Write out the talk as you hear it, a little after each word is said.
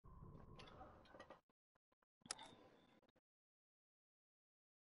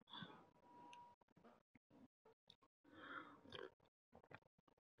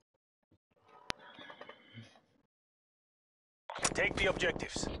Take the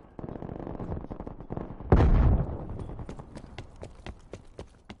objectives.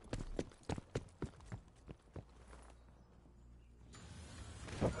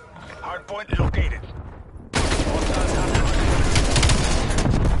 Hardpoint located.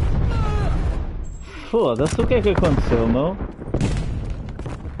 Foda-se, o que é que aconteceu, meu?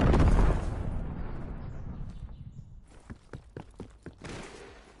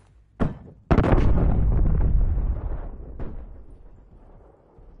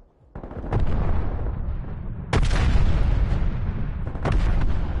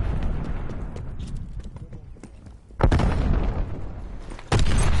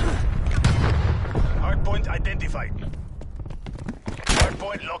 Hardpoint identified.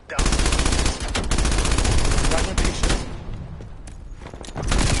 Hardpoint locked down. Fragmentation.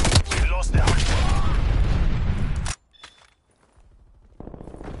 We lost the hardpoint.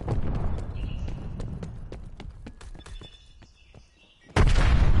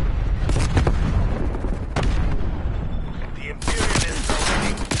 The Imperialists are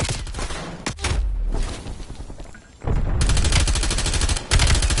winning.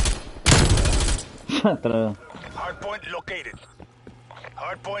 Hardpoint located.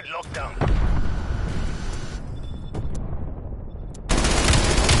 Hardpoint locked down.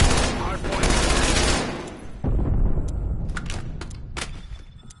 Hardpoint.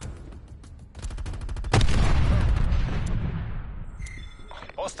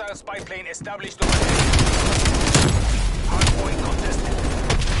 Hostile spy plane established overhead. Hardpoint contested.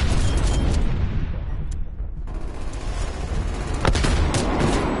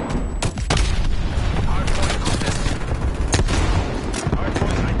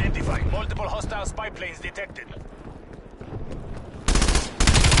 Multiple hostile spy planes detected.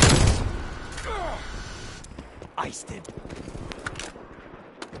 Iced him.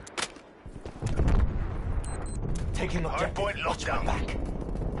 Taking objective. Hardpoint lockdown. Back.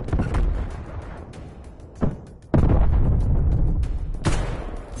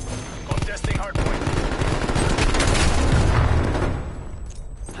 Contesting hardpoint.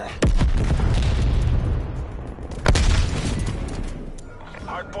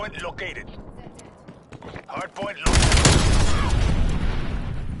 Hardpoint located. Hardpoint located.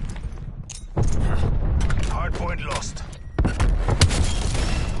 Hardpoint lost.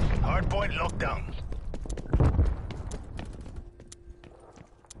 Hardpoint locked down.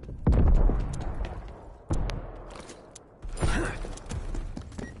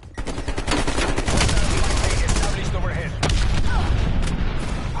 Established overhead.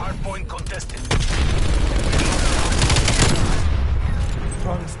 Hardpoint contested.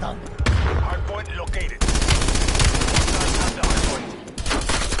 Drone stun. Hardpoint located. Hostiles have the hardpoint.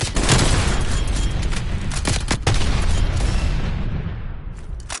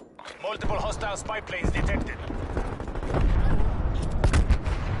 Multiple hostile spy planes detected.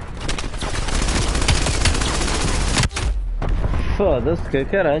 Foda-se, que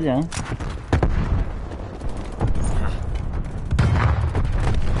caralho, hein?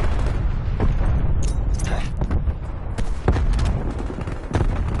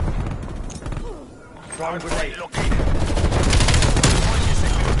 Hardpoint located.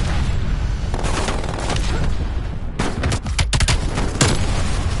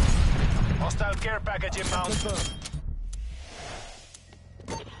 Hostile care package inbound.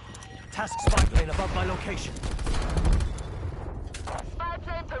 Task spy plane above my location. Spy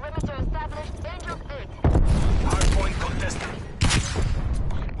plane perimeter established. Angel 8. Hardpoint contested.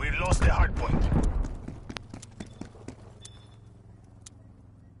 We lost the hardpoint.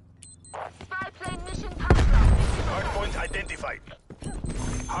 Spy plane mission timeline. Hardpoint identified.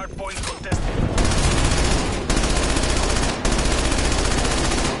 Hardpoint contested.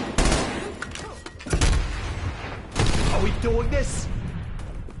 Are we doing this?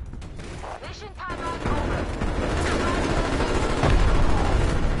 Mission timeline over.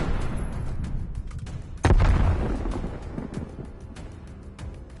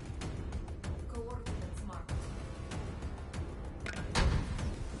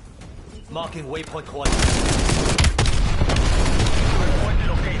 Marking waypoint coordinates. Hardpoint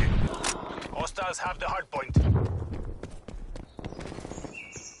located. Hostiles have the hardpoint.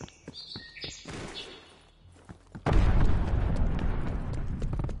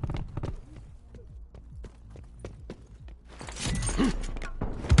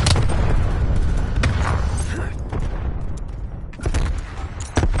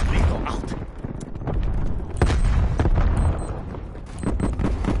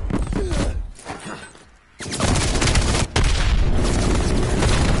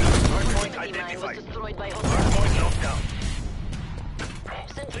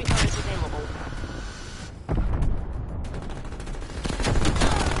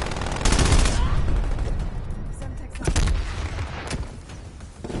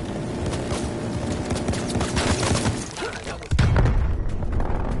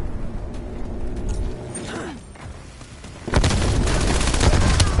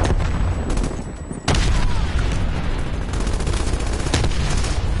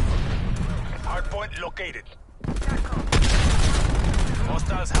 located.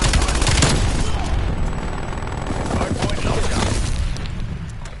 Hostiles have the hardpoint lockdown.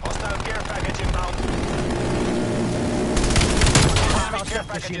 Hostile care package inbound. Enemy care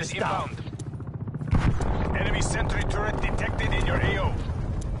packages inbound. Enemy sentry turret detected in your AO.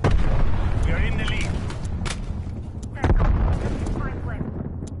 We are in the lead.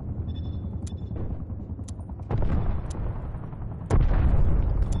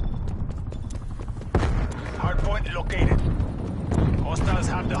 Hardpoint located. Hostiles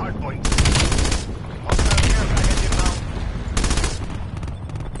have the hardpoint. Hostile care package inbound.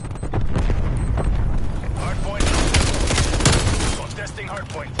 Hardpoint lockdown. Contesting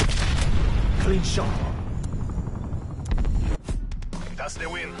hardpoint. Clean shot. That's the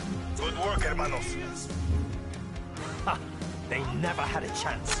win. Good work, hermanos. Ha! They never had a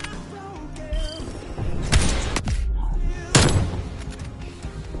chance.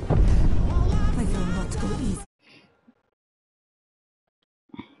 I will not go easy.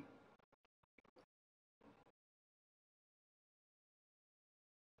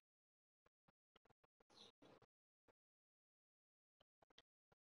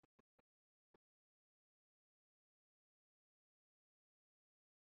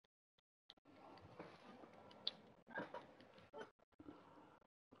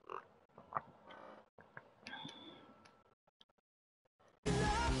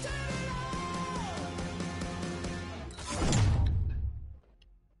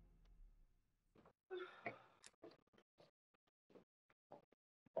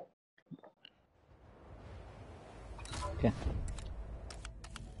 Okay.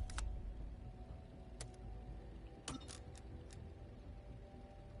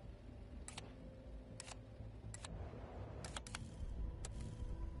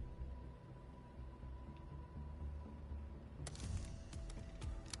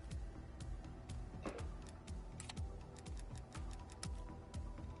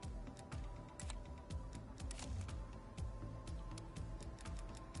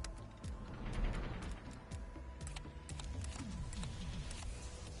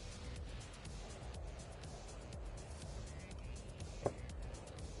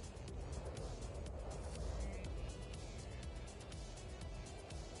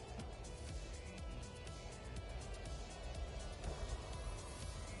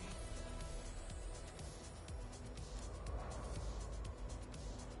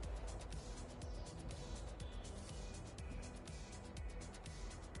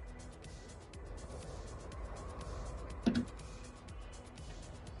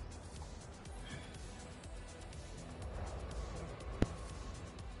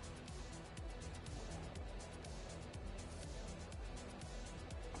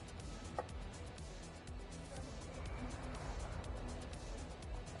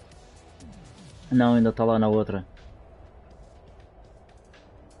 Não, ainda está lá na outra.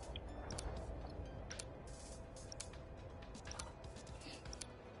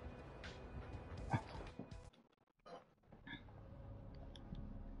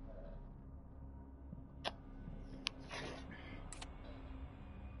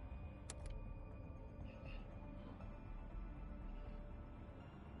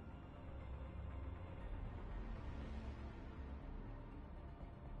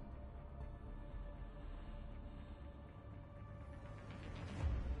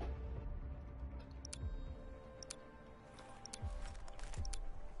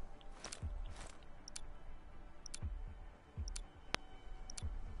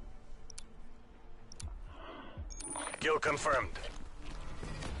 Kill confirmed.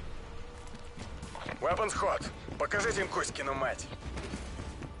 Weapons hot. Покажите им Кузькину мать.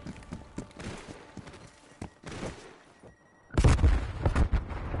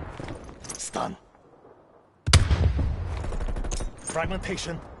 Stun.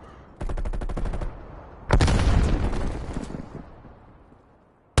 Fragmentation.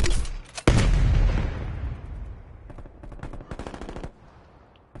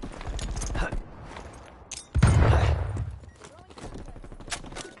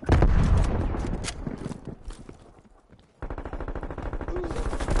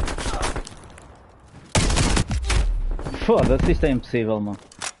 Foda-se, isto é impossível, mano.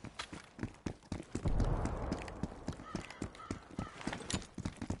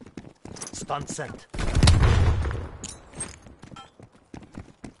 Stun sent.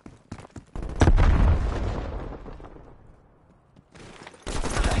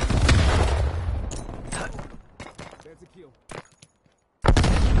 That's a kill.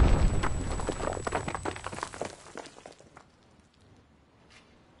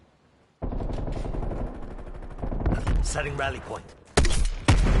 Setting rally point.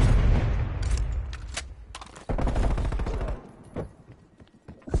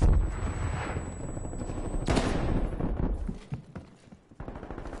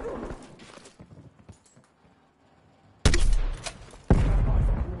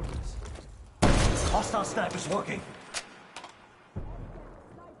 Hostile snipers working.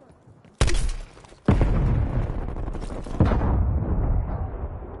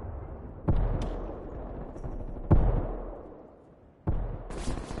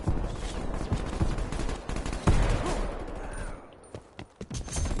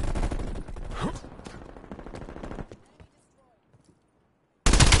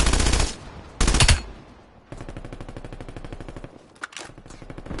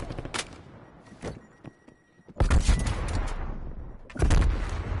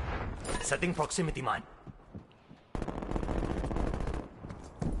 Setting proximity mine.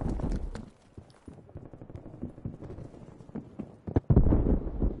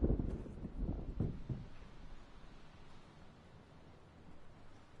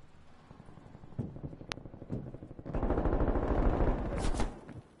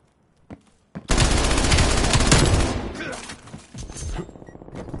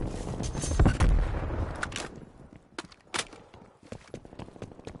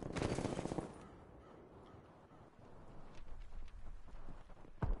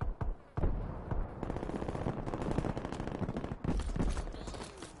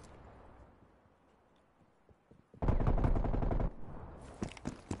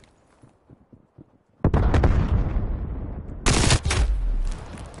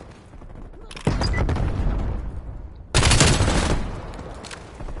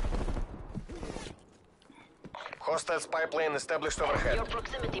 Hostile spy plane established overhead. Your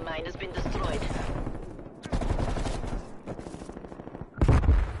proximity mine has been destroyed.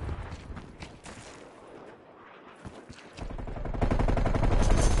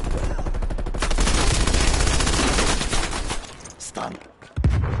 Stun.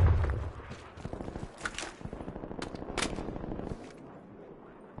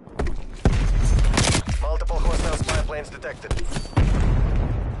 Multiple hostile spy planes detected.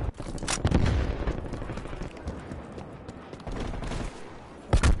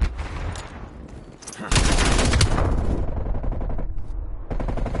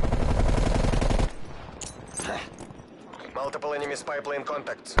 Multiple enemy spy plane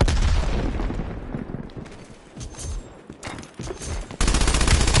contacts.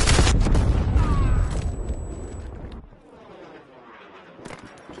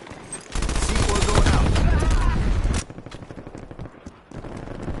 C4 going out.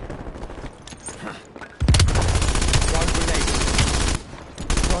 Wrong grenade.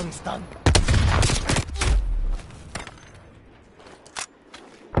 Wrong stun.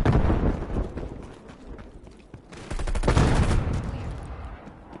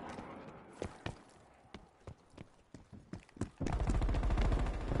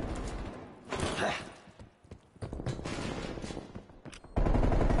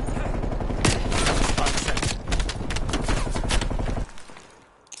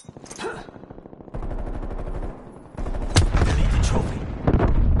 Deleted trophy.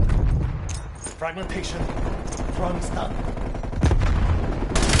 Fragmentation. Wrong stun.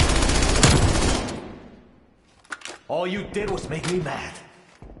 All you did was make me mad.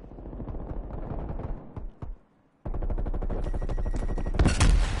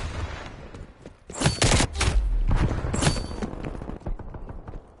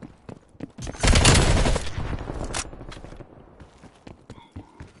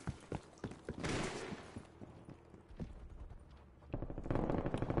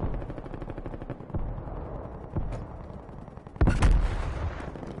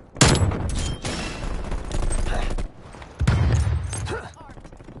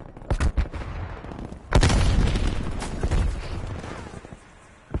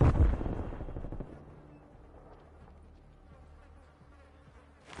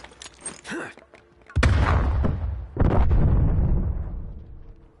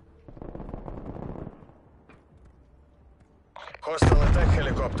 Hostile attack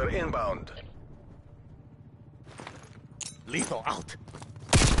helicopter inbound. Lethal out.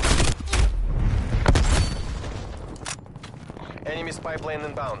 Enemy spy plane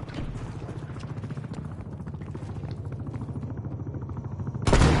inbound.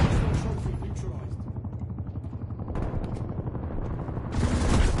 Trophy neutralized.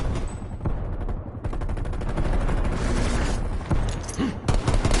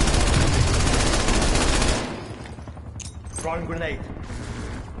 Throwing grenade.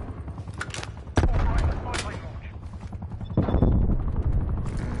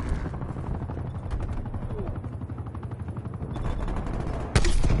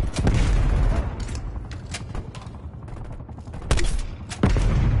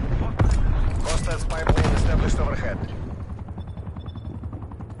 Hostile spy plane established overhead.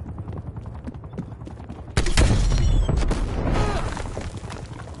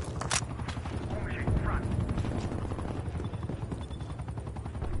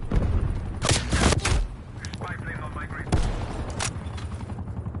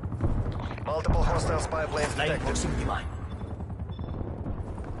 Multiple hostile spy planes Laying detected. proximity mine.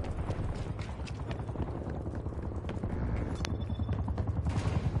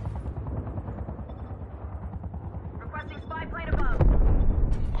 Requesting spy plane above.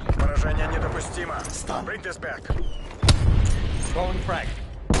 Поражение недопустимо. Stun. Bring this back. Throwing frag.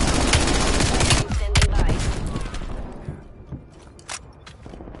 Standing by.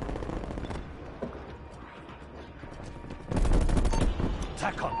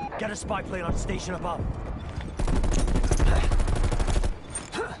 TACCOM, get a spy plane on station above.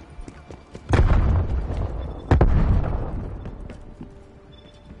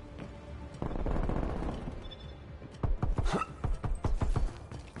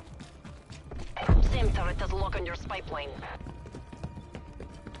 SAM turret has lock on your spy plane.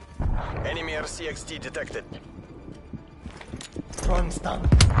 Enemy RCXD detected. Throwing stun.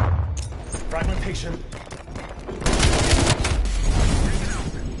 Fragmentation.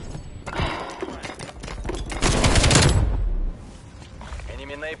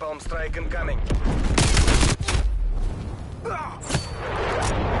 Enemy napalm strike incoming.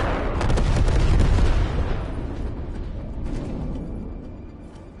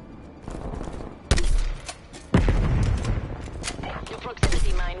 Your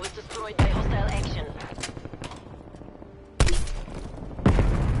proximity mine was destroyed by hostile action.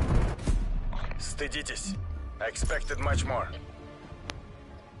 Стыдитесь. I expected much more.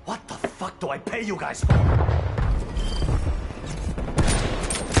 What the fuck do I pay you guys for?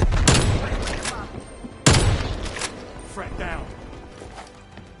 Frag down.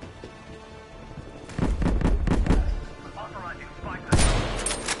 Authorizing spy plane.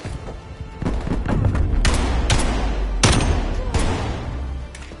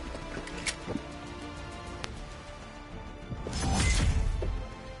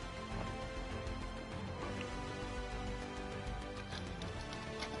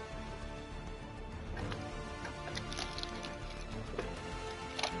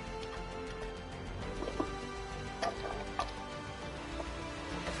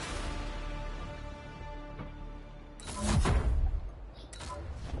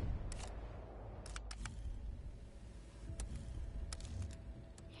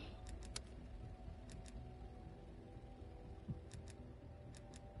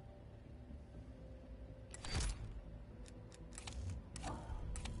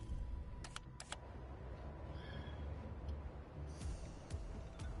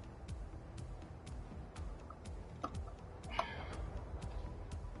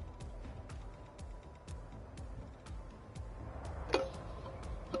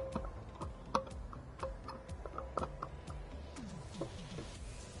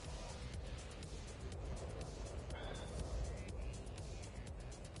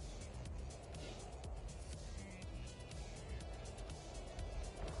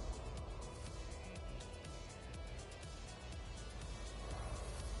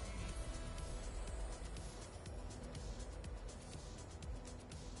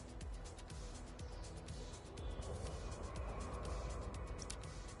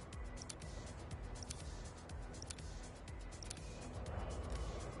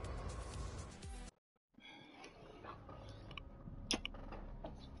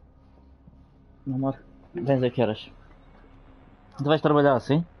 Amor, vens a que horas? Tu vais trabalhar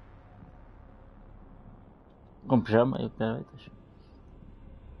assim? Com pijama e o que caralho?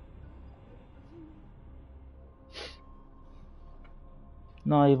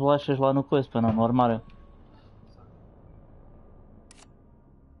 Não há aí bolachas lá no coiso para não no armário.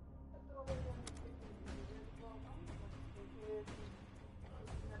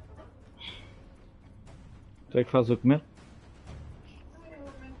 Tu é que fazes o comer?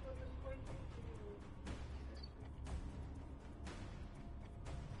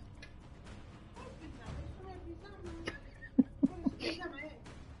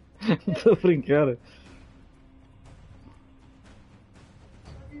 Estou a brincar.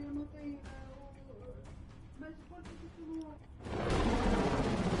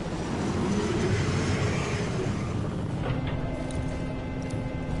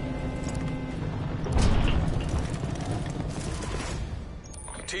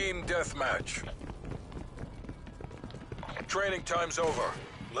 Team deathmatch. Training time's over.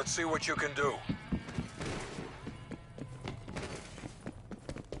 Let's see what you can do.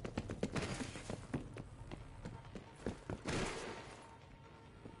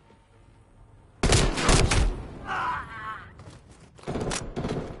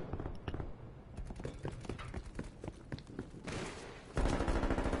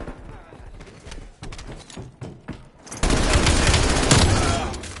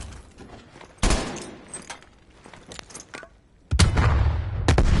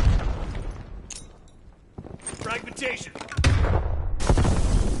 Fragmentation.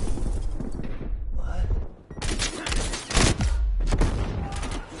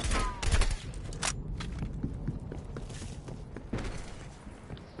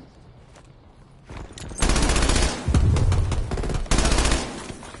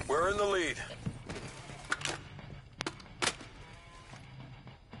 We're in the lead.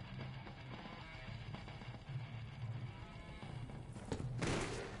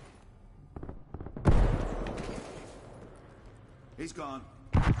 He's gone.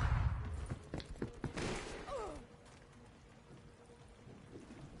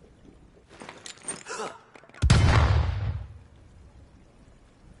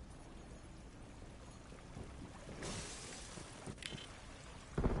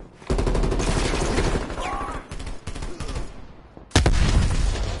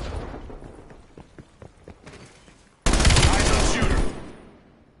 Eyes on shooter.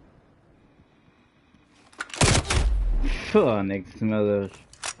 Fênix, meu Deus.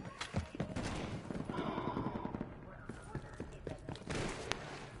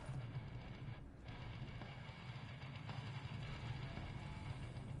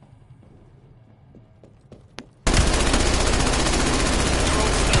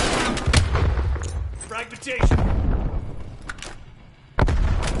 Fragmentation.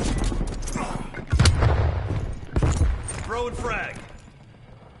 Throw and frag.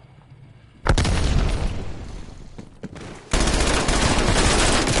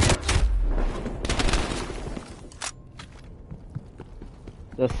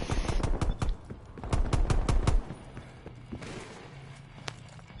 Das...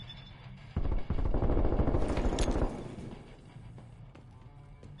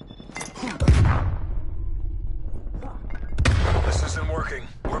 This isn't working.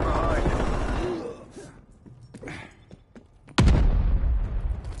 We're behind.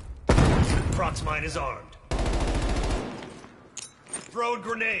 Proxmine is armed. Throw a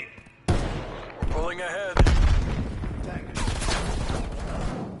grenade. We're pulling ahead.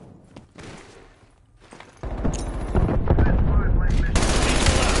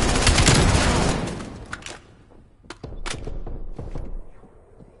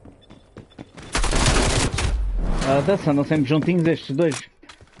 Dessa, andam sempre juntinhos estes dois.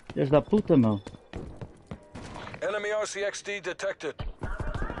 Filhos da puta, meu. Enemy RCXD detected.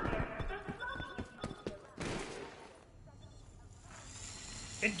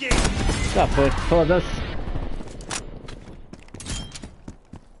 Engage. Já foi, foda-se.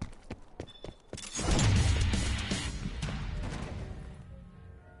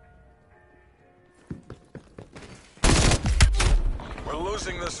 We're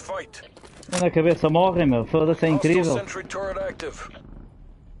losing this fight. Na cabeça morrem, meu. Foda-se, é Hostile incrível. sentry turret active.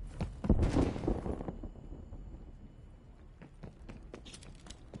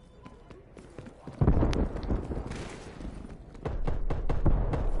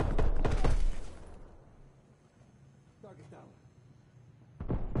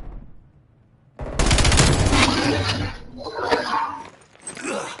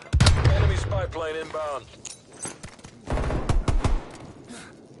 Enemy spy plane inbound.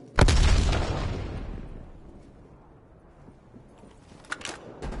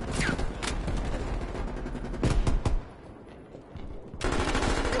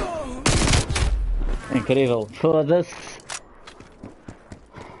 Incrível, foda-se.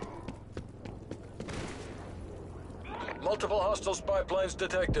 Multiple hostile spy planes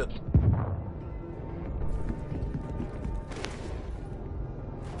detected.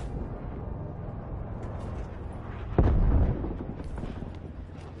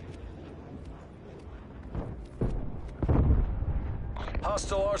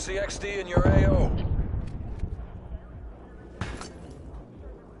 Hostile RCXD in your AO.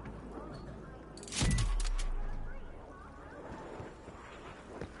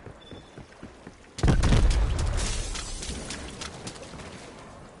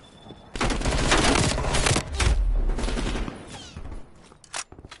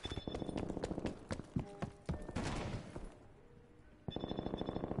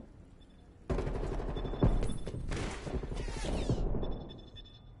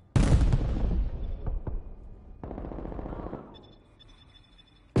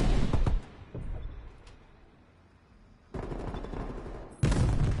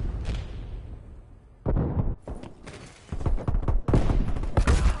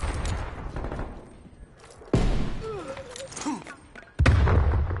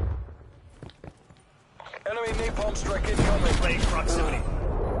 Enemy napalm strike incoming. Playing proximity.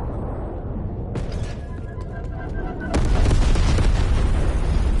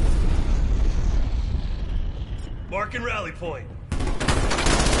 Mark and rally point.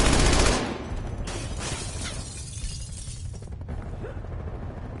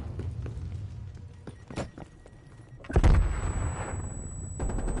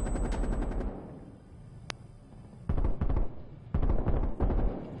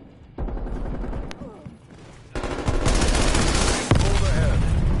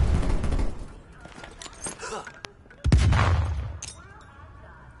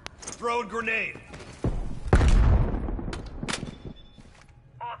 grenade.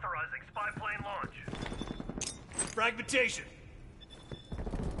 Authorizing spy plane launch. Fragmentation.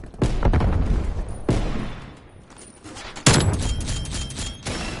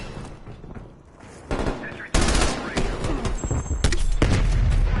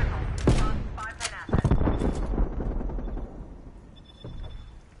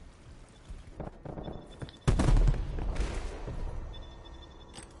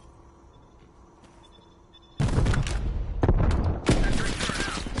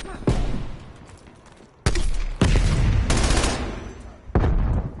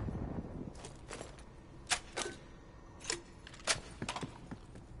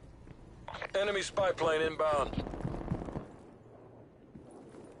 Enemy spy plane inbound.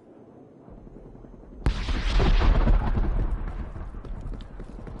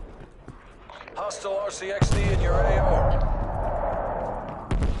 Hostile RCXD in your AO.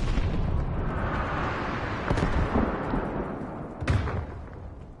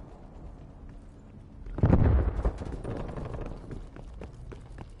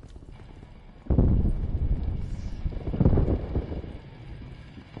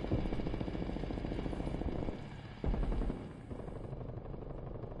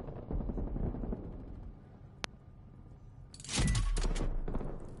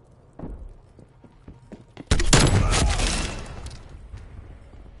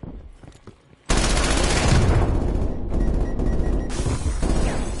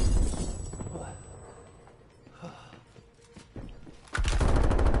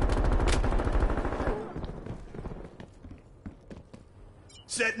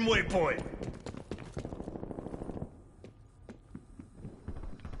 Setting waypoint.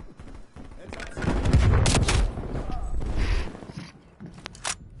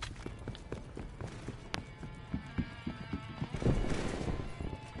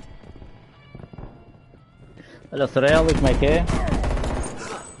 Olha, Sorelli, como é que é?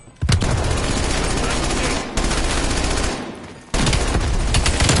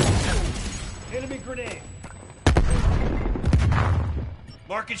 Enemy grenade.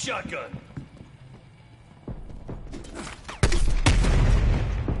 Marking shotgun.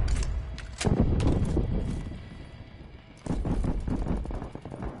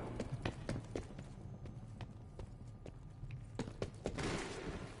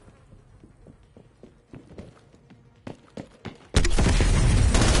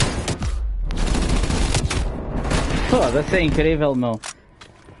 Foda-se, é incrível, meu.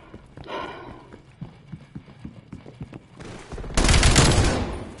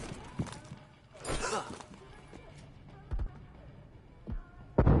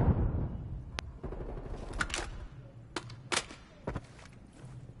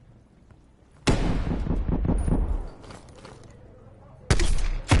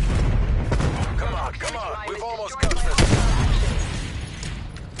 Come on, we've almost got this.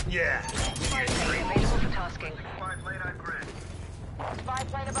 Yeah. Available for tasking. Spy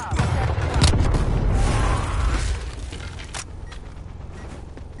plane above.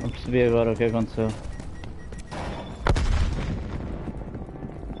 Não percebi agora o que aconteceu.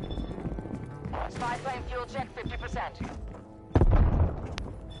 Spy plane fuel check 50%.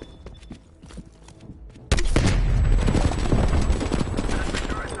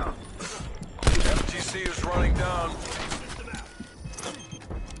 FTC is running down.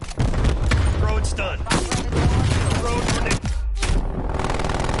 Throwing stun. Throwing grenade.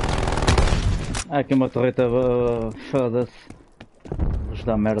 Ah, aqui uma torreta, foda-se. Vou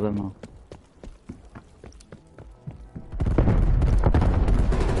dar merda, não.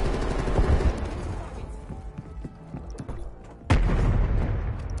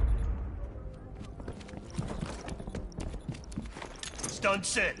 Stun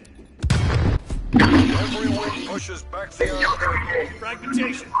set. Every wind pushes back the earthquake.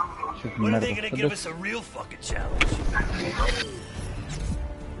 Fragmentation. When are they gonna give us a real fucking challenge?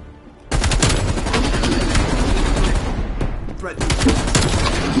 Threat.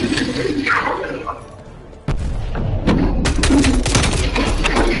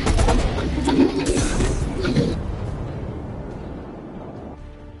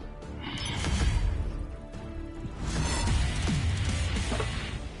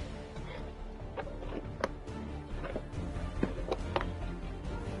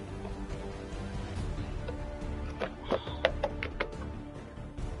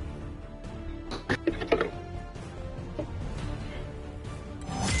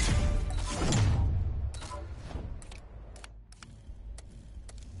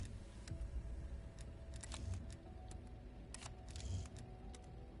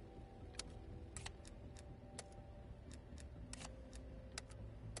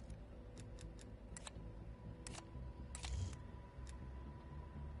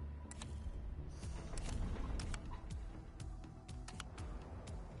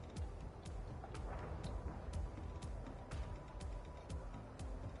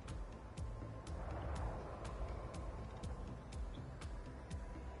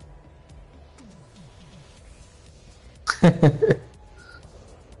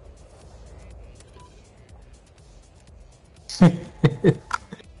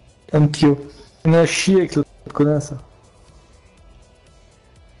 Un pio. On a chier avec le connasse.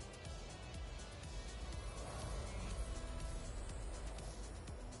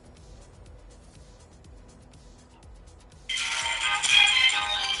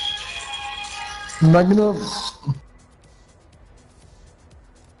 Magnum.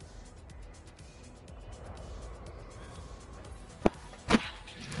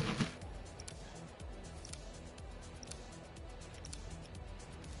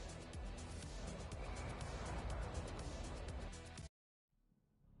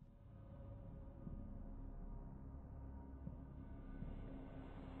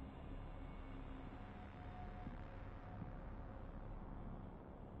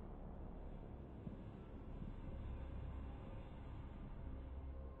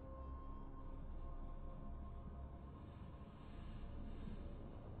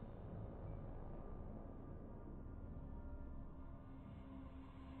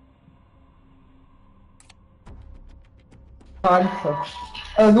 Alpha.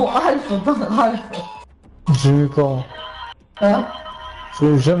 Non, Alpha, pas Alpha. J'ai vu pas. Hein? Je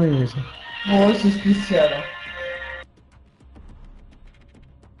l'ai jamais vu ça. Bon, c'est spécial.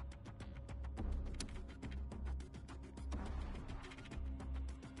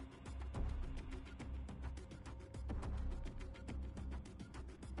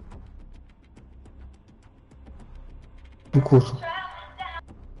 Du coup, ça.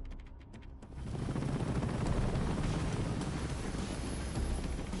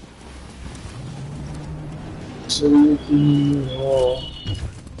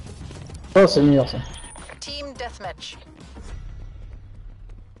 Oh, c'est meilleur ça. Team deathmatch.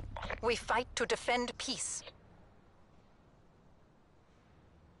 We fight to defend peace.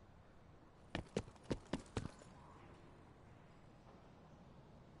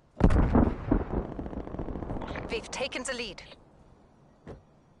 We've taken the lead.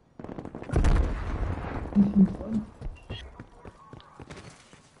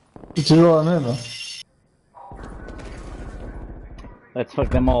 C'est toujours la même. Hein. Let's fuck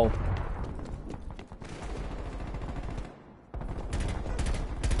them all.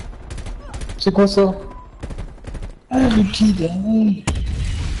 C'est quoi ça? Ah, le kid, hein.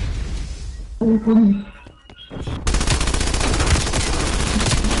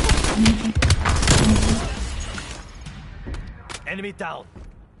 Enemy down.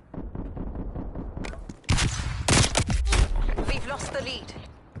 We've lost the lead.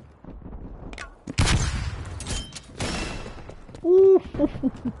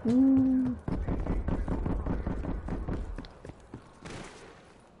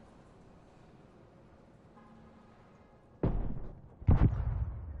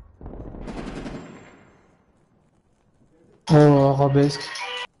 Oh, arabesque.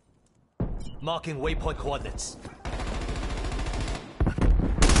 Marking waypoint coordinates.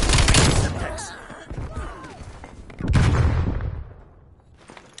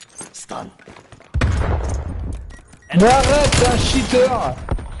 Stun. Mais arrête, c'est un cheater!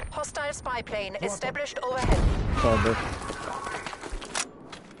 Hostile spy plane established overhead. Foda.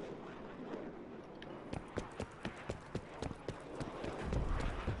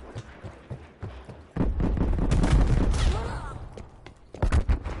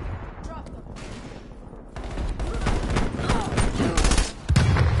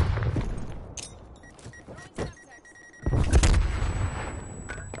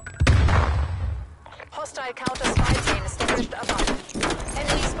 Hostile counter spy plane established above.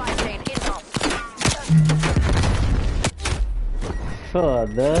 Enemy spy plane inbound.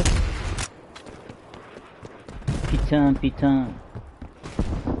 Foda. Putain, putain.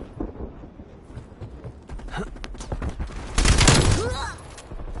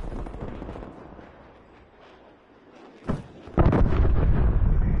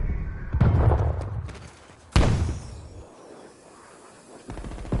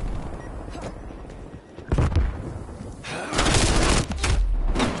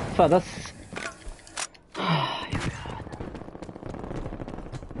 Foda.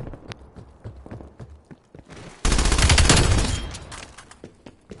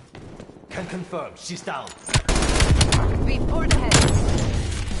 Can confirm, she's down. We pulled ahead.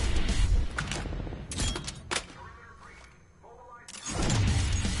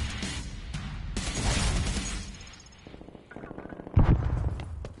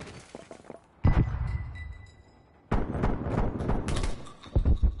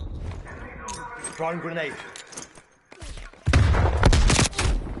 Throwing grenade.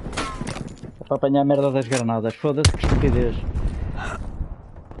 Para apanhar a merda das granadas. Foda-se, que estupidez.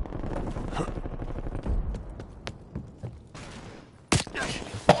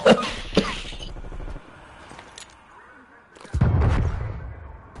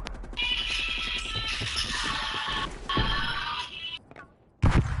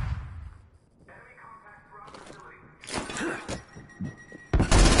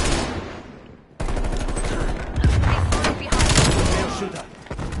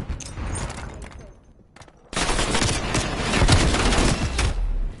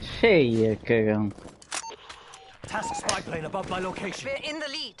 cheia, cagão. Task spy plane above my location. We're in the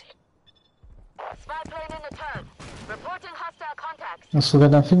lead. Spy plane in the turn. Reporting hostile contacts. On se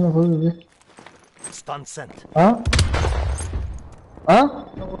regarde un film, on va lever. Stun sent. Hein? Hein?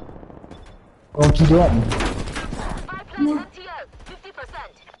 Oh, qui dorme. Spy plane NTO. 50%.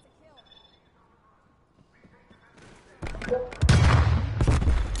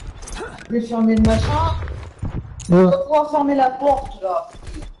 Je vais fermer le machin. On va pouvoir fermer la porte là.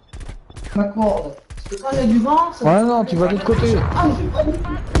 Ma corde. Parce que quand il y a du vent, ça. Ouais, non, tu vas de l'autre côté. Ah, mais j'ai pas dit.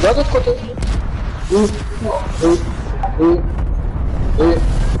 Tu vas de l'autre côté. Tu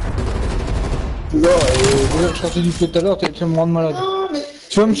vois, je vais chercher du feu tout à l'heure, tu vas me rendre malade. Non, mais.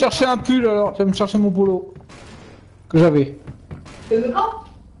 Tu vas me chercher un pull alors, tu vas me chercher mon polo. Que j'avais. C'est le blanc?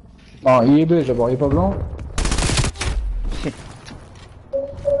 Non, il est beige d'abord, il est pas blanc.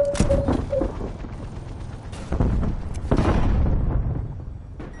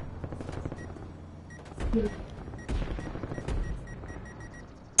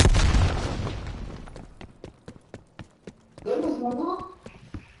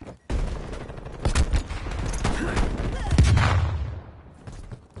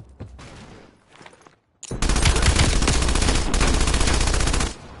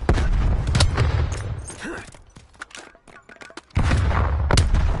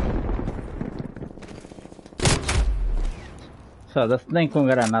 Foda-se, nem com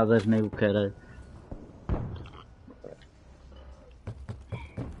granadas nem o caralho.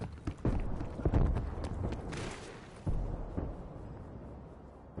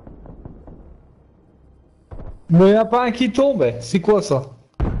 Mais y'a pas un qui tombe, c'est quoi ça?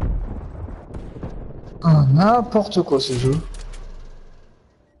 Ah, n'importe quoi ce jeu.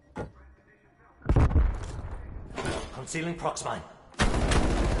 Concealing proxmine.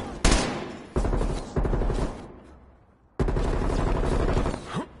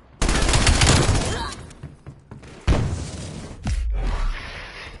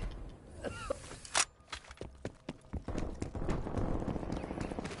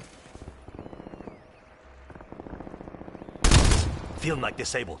 Field mic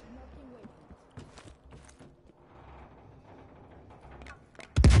disabled.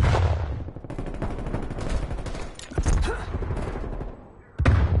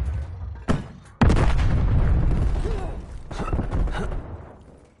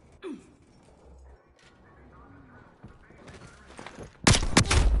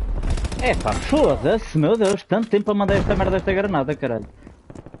 É pá, foda-se, meu Deus, tanto tempo a mandar esta merda desta granada, caralho.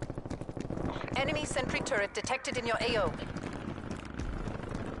 Enemy sentry turret detected in your AO.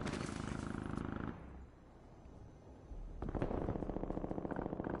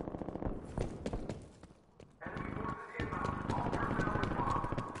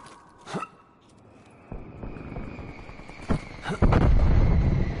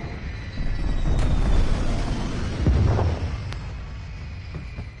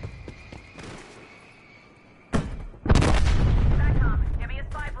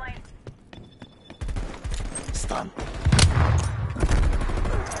 Stun.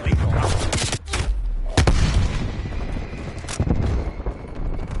 Lethal out.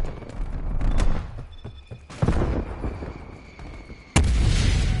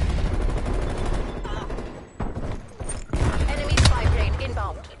 Enemy spy plane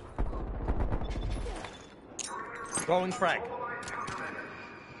inbound. Throwing frag.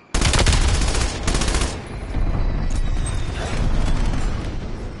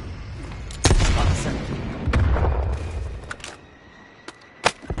 Stun sent.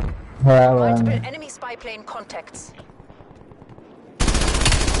 Ouais, ouais. Multiple enemy spy plane contacts.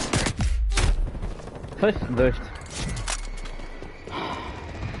 Pois, dois.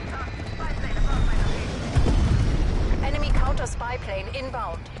 Enemy counter spy plane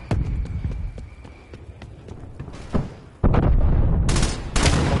inbound.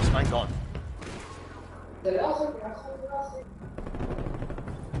 Proxmine gone.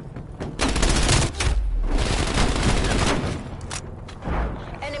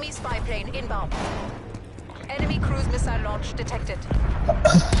 Enemy spy plane inbound. Enemy cruise missile launch detected.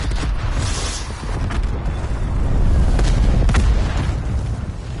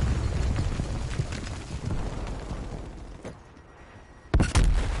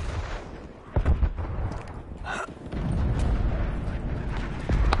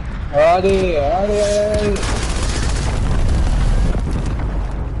 Allez, allez.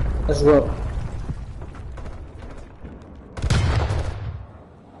 Let's go.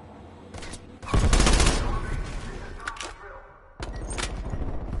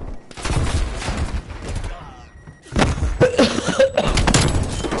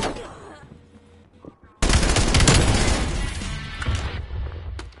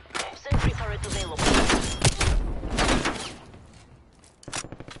 Airstrike available.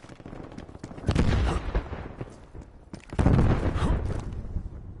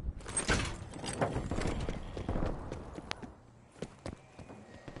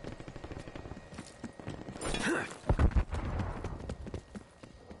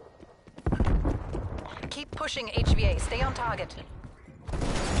 Keep pushing, HVA. Stay on target.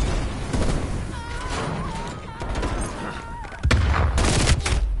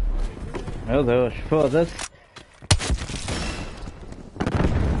 Ja, det var födas.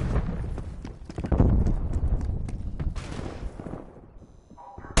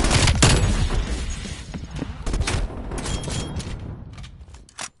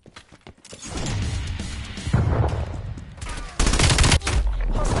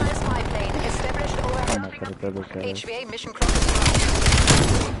 Hostile spy plane established over. HVA mission clock is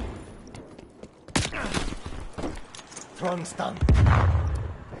Throwing stun.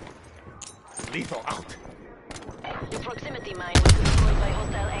 Lethal out. The proximity mine was destroyed by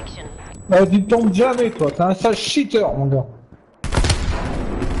hostile action. Bah, tu tombes jamais, toi. T'es un sale cheater, mon gars.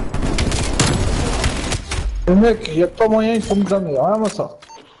 Le mec, y a pas moyen, il tombe jamais. Rien à ça.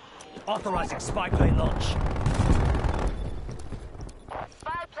 Authorizing spy plane launch.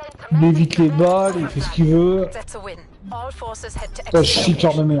 Spy plane Il évite les balles, il fait ce qu'il veut. That's a win. All forces head to C'est un exfil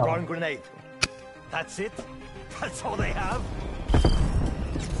cheater de merde. Throwing grenade. That's it? That's all they have?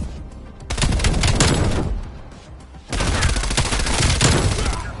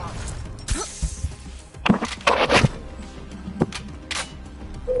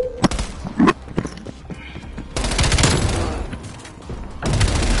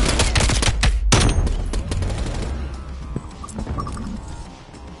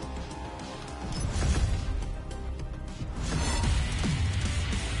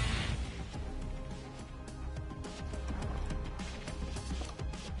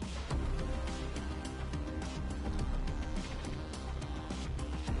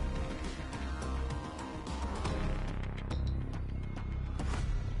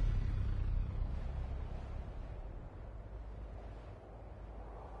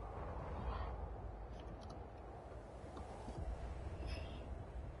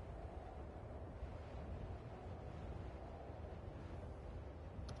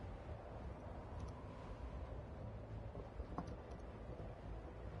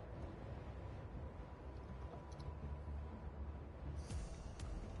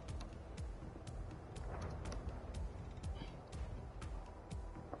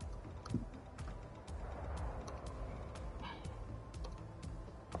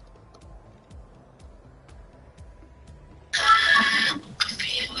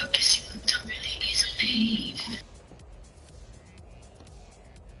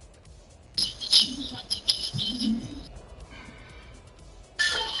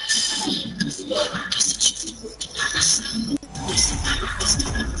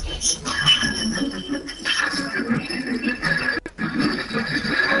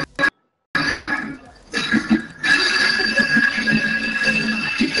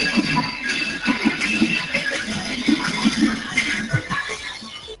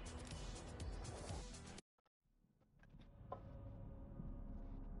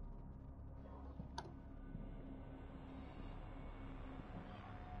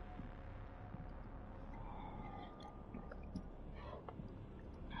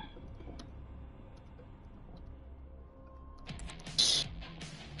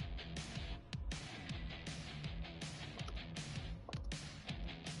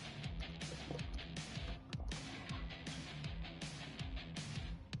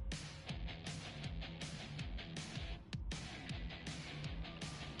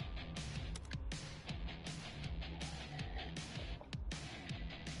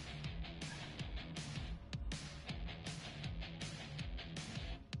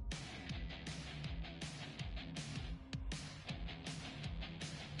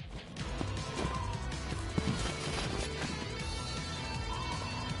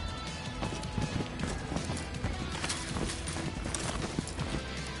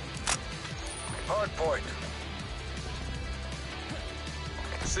 Hardpoint.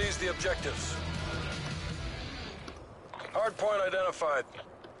 Seize the objectives. Hardpoint identified.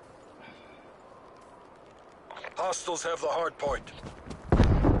 Hostiles have the hardpoint.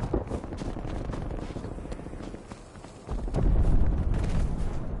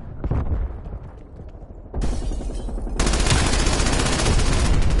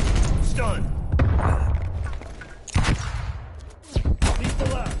 Stun.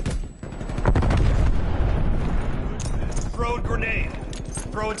 Lethal out. Throwing grenade.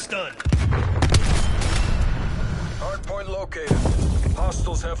 Throwing stun. Hardpoint located. Hostiles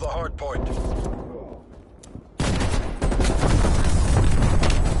Hostiles have the hard point.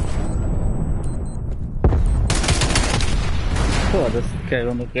 Foda-se,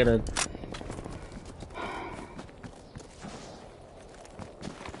 cagam no caralho.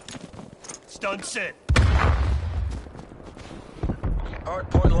 Stun set. Hard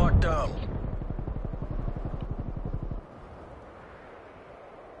point locked down.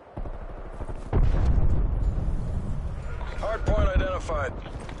 Hard point identified.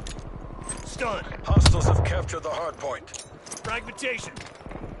 Stun. Hostiles have captured the hard point. Fragmentation.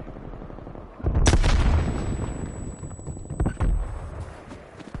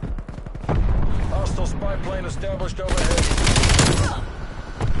 Hostile spy plane established overhead.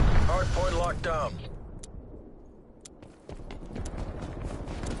 Hard point locked down.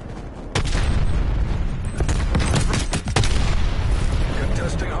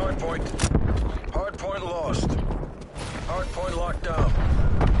 Contesting hard point. Hard point lost. Hard point locked down.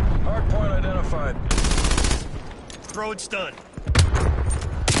 Hard point identified. Throwing stun.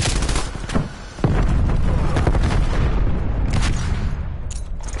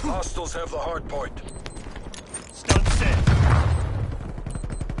 Hostiles have the hard point. Stun set.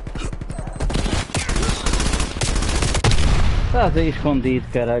 Estás aí escondido,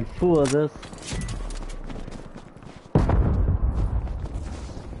 caralho, foda-se.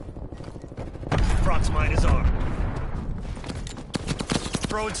 Proxmine is armed.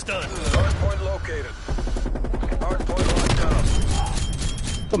 Throwing stun. Hard point located. Hard point locked down.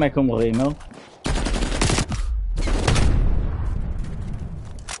 Como é que eu morri, meu?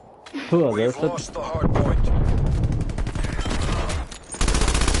 We've Foda-se. lost the hard point.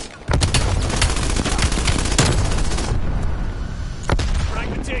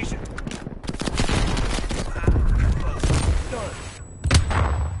 Fragmentation. Stun.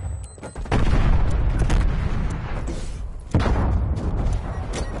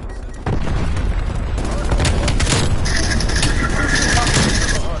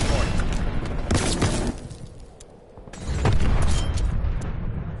 Hard point.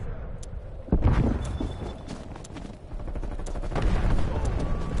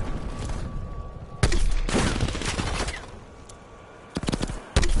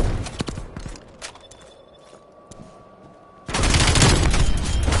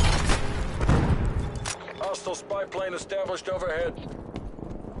 Hostile spy plane established overhead.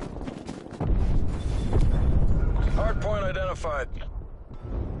 Hard point identified.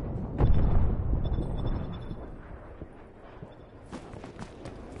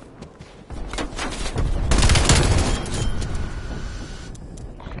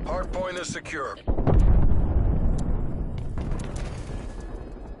 Hard point is secure.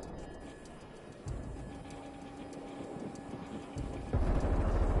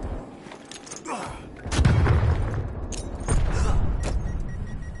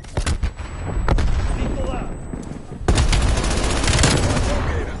 People out.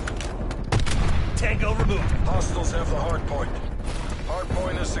 Located. Tango removed. Hostiles have the hard point. Hard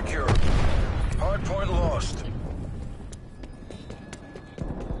point is secure. Hard point lost.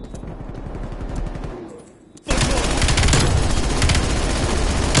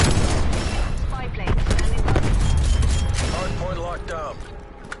 Spy plane standing by. Hard point locked down.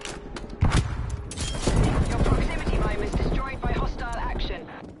 Your proximity mine is destroyed by hostile action.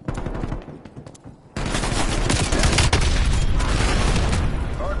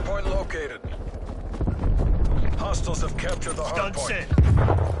 Hard point located. Hostiles have captured the hard Stun point. set.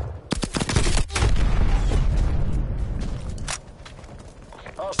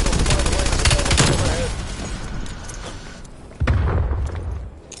 Hostile spy plane established overhead.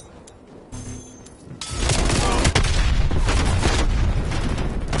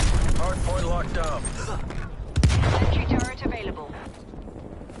 Hard point locked down. Sentry turret available.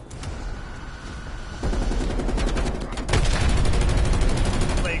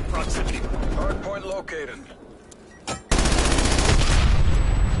 Playing proximity. Hard point located.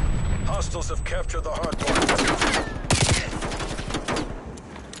 Hostiles have captured the hard point.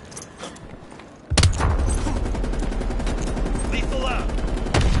 Lethal out.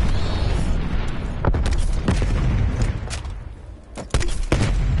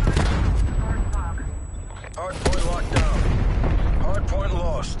 Hard point locked down. Hard point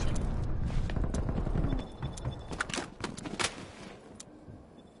lost.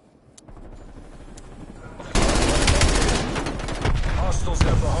 Hostiles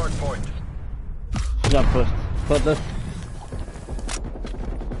have the hard point. Já foste. Foda-se.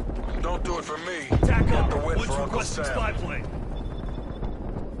 Don't do it for me. Attack Get the up. win Woods for Uncle requesting Sam. spy plane.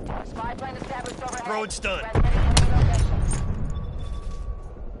 Spy plane established overhead. Throwing stun. Transmitting enemy location.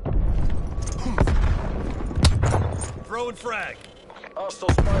 Throwing frag. Hostile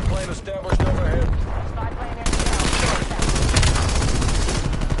spy plane established overhead. Spy plane inbound.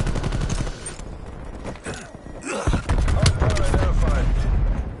 Hardpoint identified.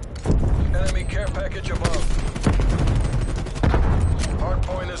 Enemy care package above.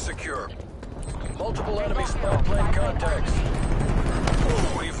 Hardpoint is secure. Multiple enemy spy plane contacts.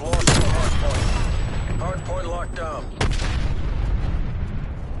 We've lost the hardpoint. Hardpoint locked down.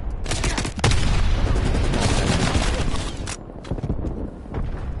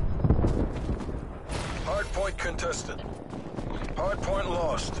 Hardpoint contested. Hardpoint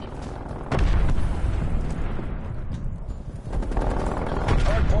lost.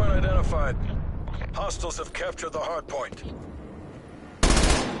 Hardpoint identified. Hostiles have captured the hardpoint.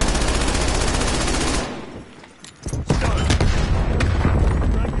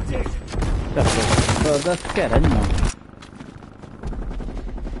 Foda-se, caralho, não.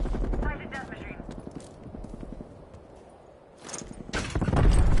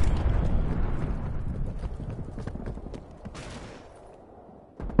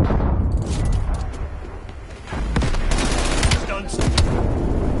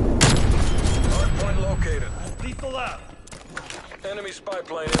 Hardpoint located. Lethal out. Enemy spy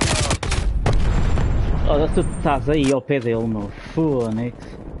plane inbound. Olha, tu estás aí ao pé dele, meu. Fónix.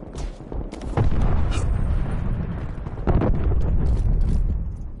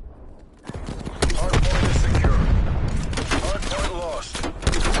 Hardpoint is secure. Hardpoint lost.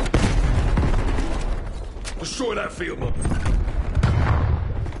 Destroy that field mob.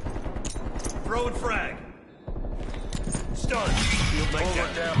 Throwing frag. Stun. Field mate Over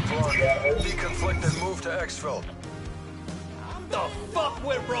down. damn plug. Deconflict and move to exfil. The fuck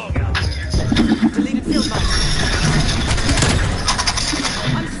went wrong out there? Deleted field mic.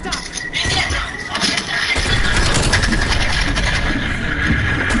 I'm stuck.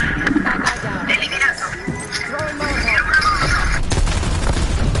 Bad guy down. Throwing Molotov.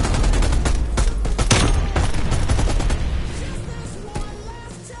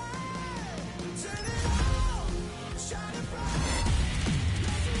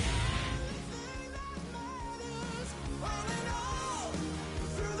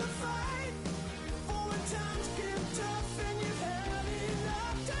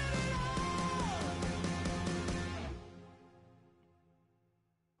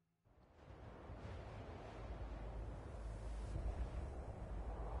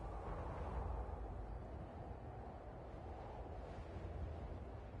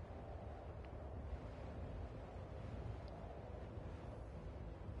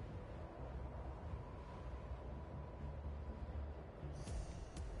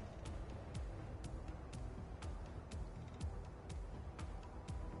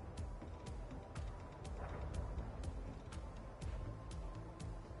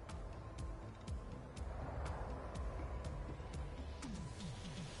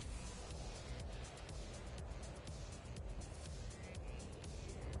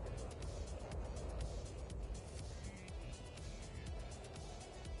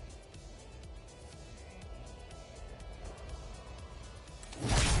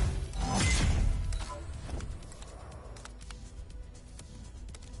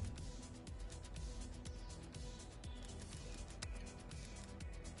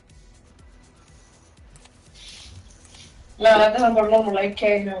 لا ده انا برضه ملايك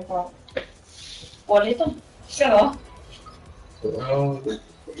كاين وليته شنو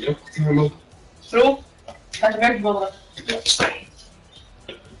شو هتبعك بالله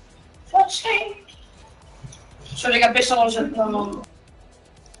شو اللي قاعد بيشتغل جد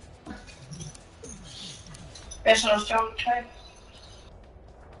بيشتغل جد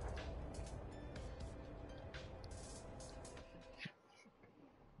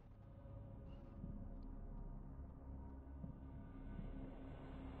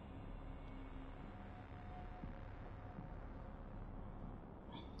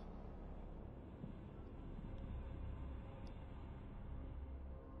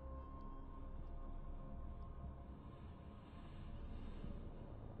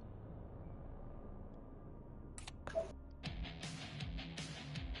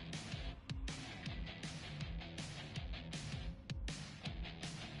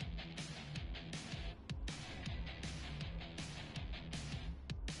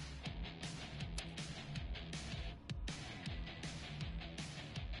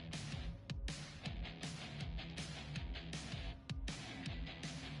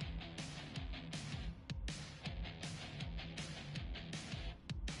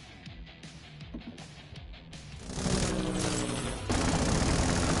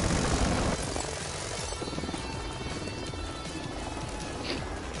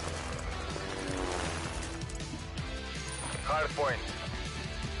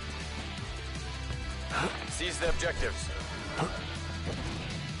Seize the objectives.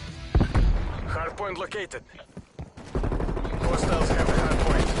 Hardpoint located. Hostiles have the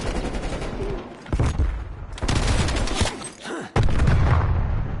hardpoint.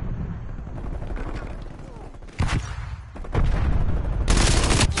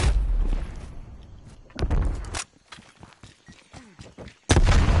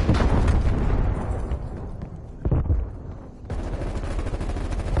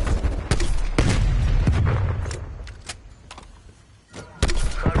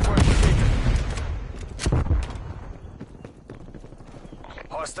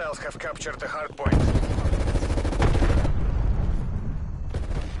 Hostiles have captured the hard point.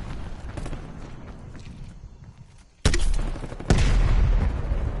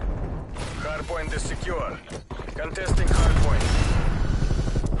 Hard point is secure. Contesting hard point.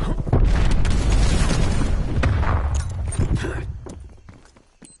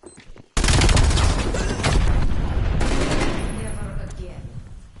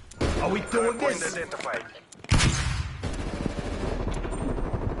 Are we doing Hard point this? identified.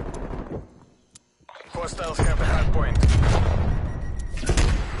 Hostiles have the hard point.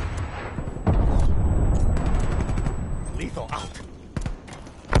 Lethal out.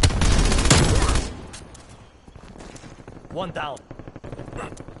 One down.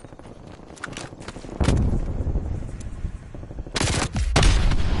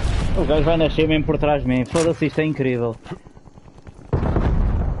 O gajo vai nascer mesmo por trás de mim. Foda-se, isto é incrível.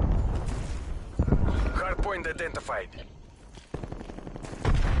 Hardpoint identified.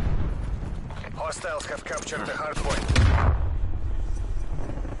 Hostiles have captured the hardpoint.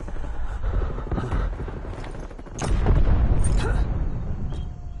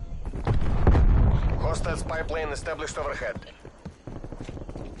 Hostile spy plane established overhead.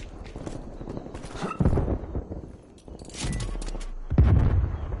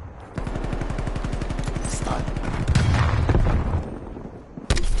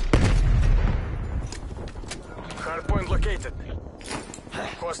 Hardpoint located.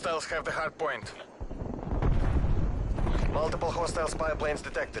 Hostiles have the hard point. Multiple hostile spy planes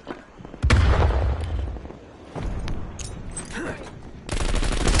detected.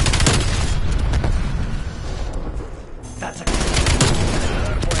 That's a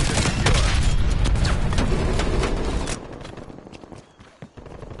Hard point is secure.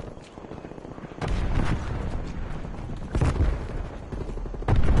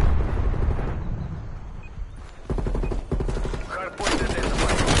 Hard point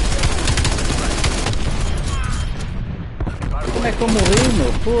identified. Como é que eu morri,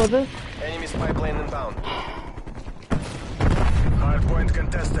 meu? Foda-se. Enemy spy plane inbound. Hardpoint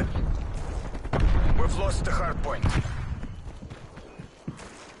contested. We've lost the hardpoint.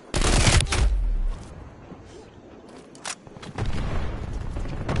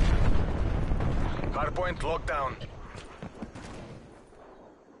 Hardpoint locked down.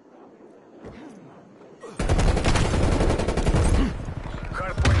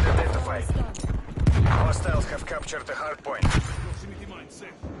 Hardpoint identified. Hostiles have captured the hardpoint. Proximity mine set.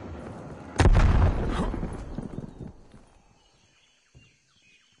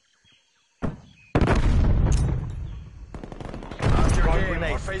 Up your Wrong game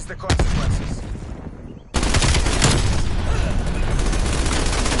grenade. or face the consequences.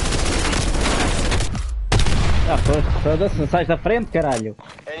 Ah, pois, foda-se, sai da frente, caralho.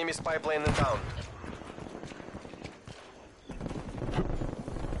 Enemy spy plane inbound.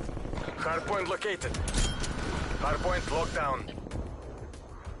 Hardpoint located. Hardpoint locked down.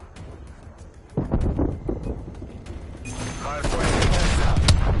 Hardpoint contested.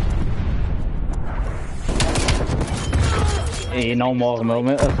 E não morre, meu.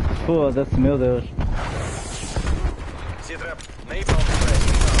 Foda-se, meu Deus. C-trap, napalm threat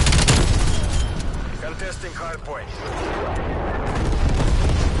inbound. Contesting hardpoint.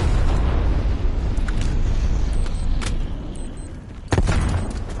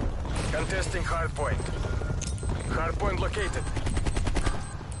 Contesting hardpoint. Hardpoint located.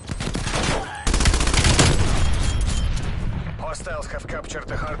 Hostiles have captured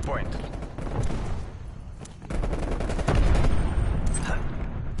the hardpoint.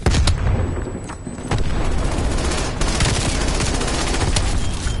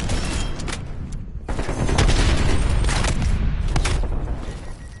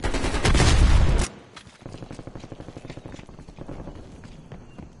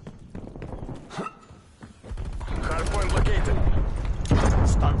 Hardpoint located.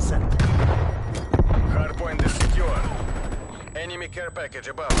 stun set. Hardpoint is secure. Enemy care package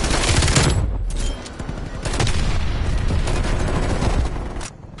above.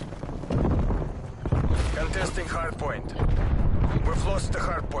 Contesting hardpoint. We've lost the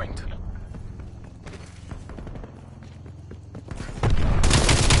hardpoint.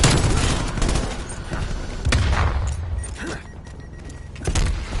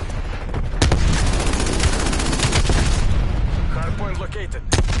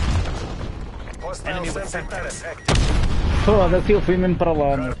 located. Hostile Enemy with sentry sentry. turret active. Foda-se, eu fui mesmo para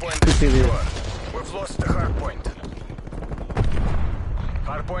lá, meu. Hardpoint Estupidez. secure. We've lost the hardpoint.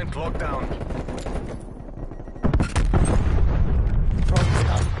 Hardpoint locked down.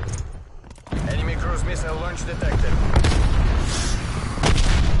 Enemy cruise missile launch detected.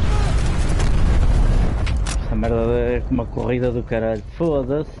 Esta merda é uma corrida do caralho.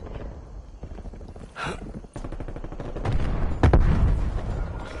 Foda-se.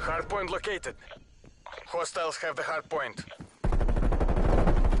 Hardpoint located. Hostiles have the hardpoint.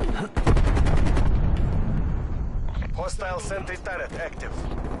 Hostile sentry turret active.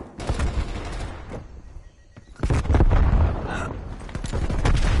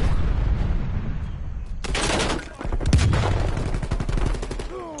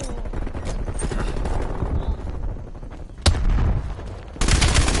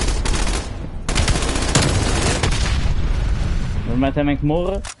 Mas também que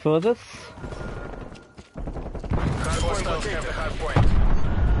morra. Foda-se. Hostiles have the hardpoint.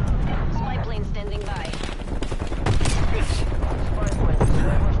 Spy plane standing by.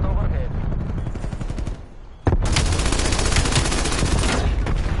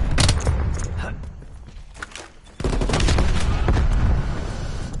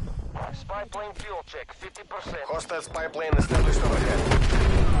 Spy plane fuel check, 50%. Hostile spy plane established overhead.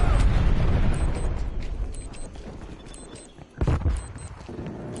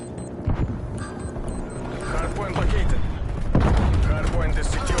 Hardpoint located. Hardpoint is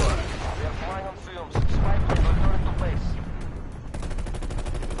secure. We are flying on fumes. Spy plane returning to base.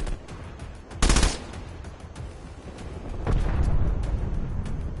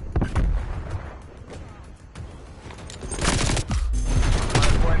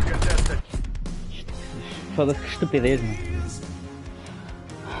 Hardpoint contested. Foda-se, que estupidez, mano.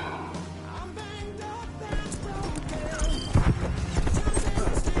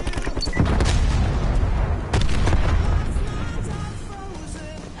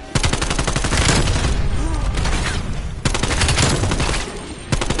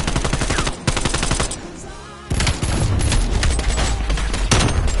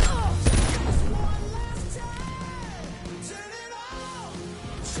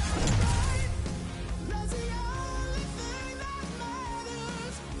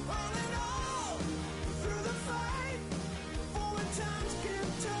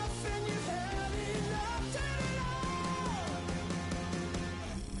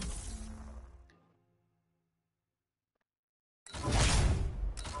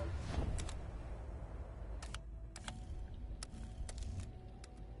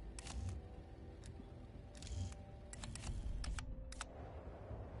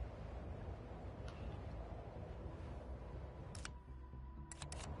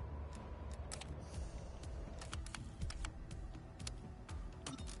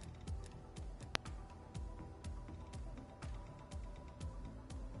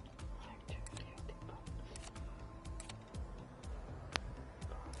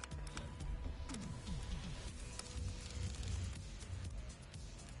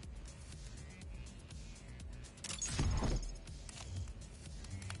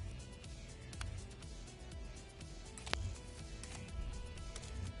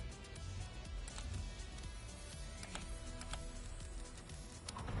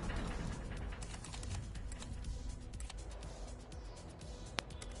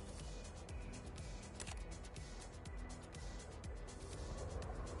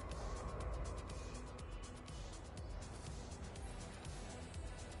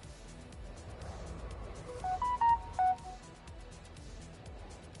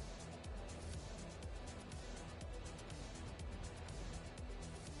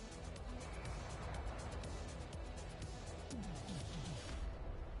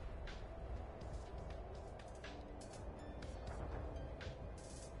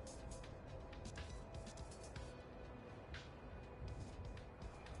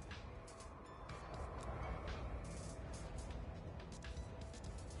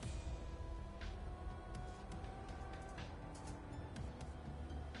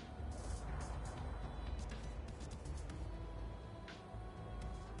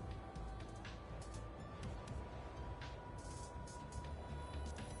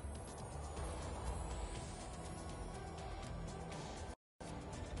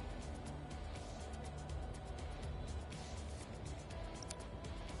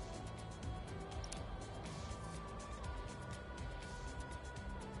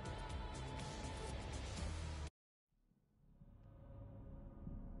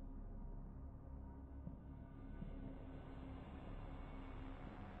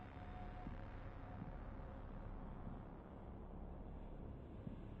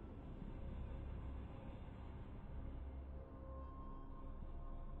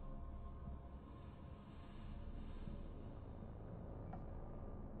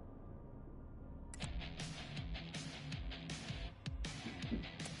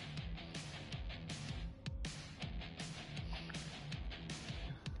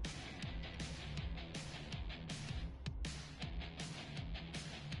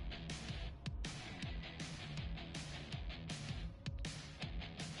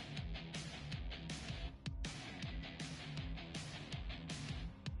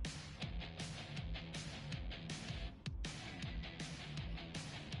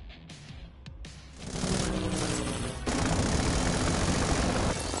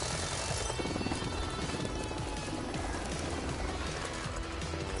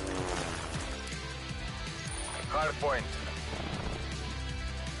 hard point.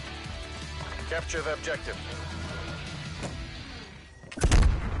 Capture the objective.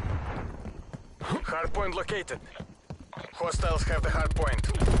 Hard point located. Hostiles have the hard point.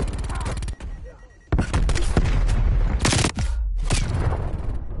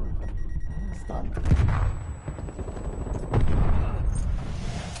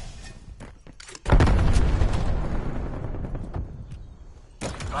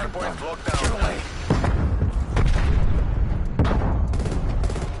 Hard point locked down.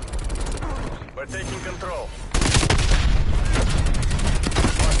 We're taking control.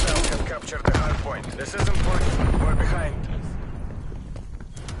 Hostiles have captured the hard point. This isn't working. We're behind.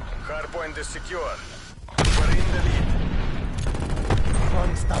 Hard point is secure. We're in the lead.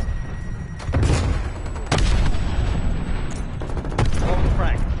 One stop. Hold the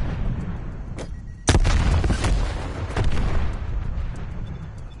frag.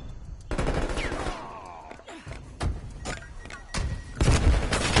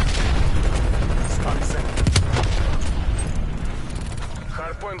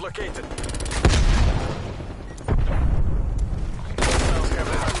 Hardpoint located. Hostiles have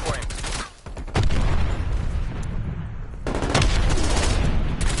the hardpoint.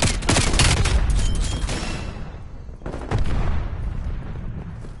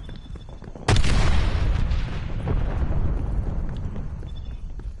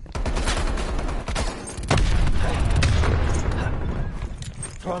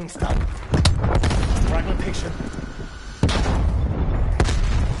 Wrong stop. Fragmentation.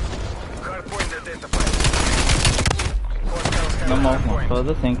 Hardpoint identified. Hostiles have Não the morre, não. hardpoint.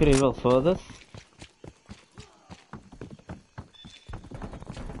 Foda-se, é incrível, foda-se.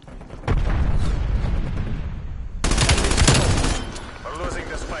 We're losing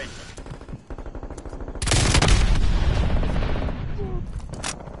this fight.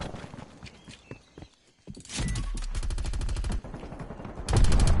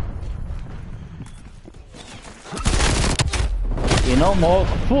 E não morre,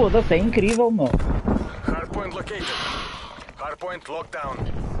 foda-se, é incrível, meu. Hardpoint located. Hardpoint locked down.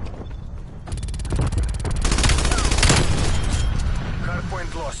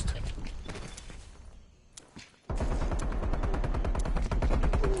 Hardpoint lost.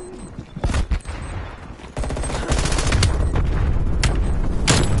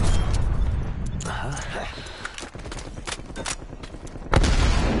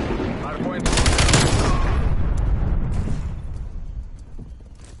 Hardpoint locked down.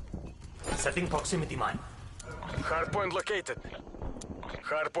 Setting proximity mine. Hardpoint located.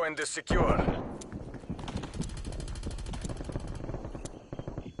 Hardpoint is secure.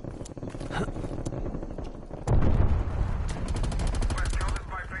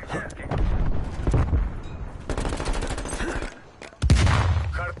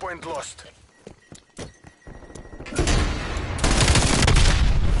 Hardpoint lost.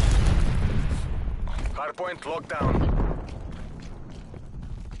 Hardpoint locked down.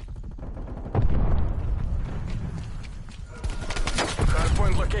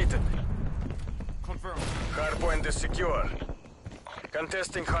 Hardpoint located. Confirm. Hardpoint is secure.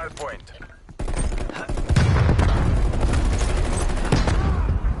 Contesting hardpoint.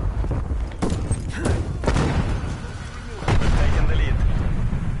 We're taking the lead.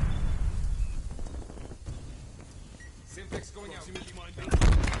 Simplex going out.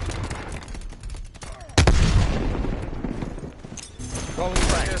 Rolling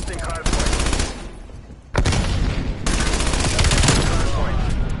frag. Contesting hardpoint.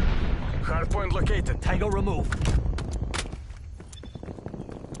 Hardpoint located. Tango removed.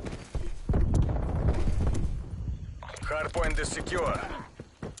 Hardpoint is secure.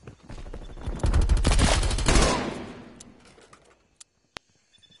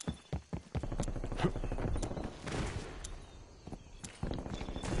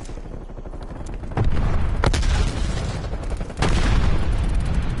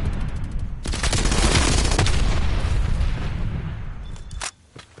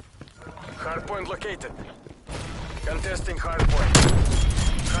 Hardpoint located. Contesting hardpoint.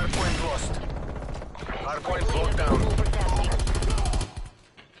 Hardpoint lost. Hardpoint locked down.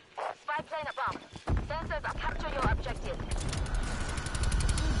 Spy plane above. Sensors are capture your objective.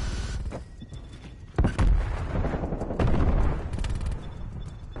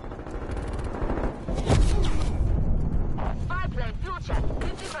 Spy plane fuel check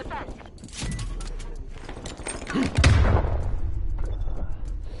 50%.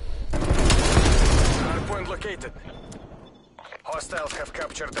 Hardpoint located. Hostiles have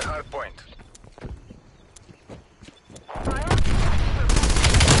captured the hardpoint.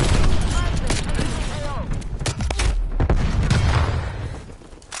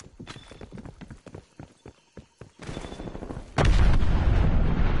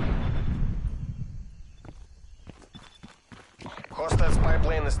 spy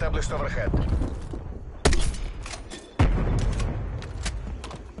plane established overhead.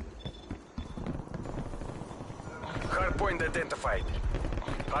 Hardpoint identified.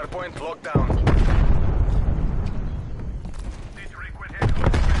 Hardpoint locked down. We've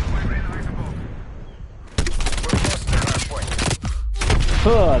lost the hardpoint.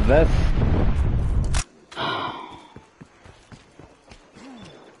 Foda-se.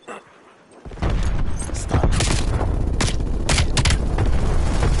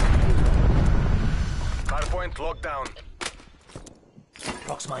 Hardpoint locked down.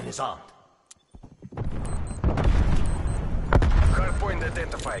 Proxmine is armed. Hardpoint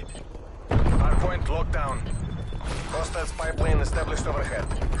identified. Hardpoint locked down. Hostile spy plane established overhead.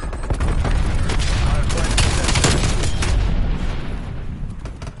 Hardpoint detected.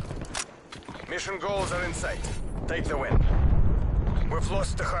 Mission goals are in sight. Take the win. We've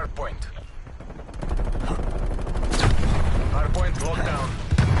lost the hardpoint. Hardpoint locked down.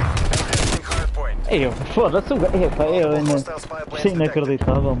 Contesting hardpoint. Foda-se, epá, eu ainda... Hostile spy Isso é planes detected.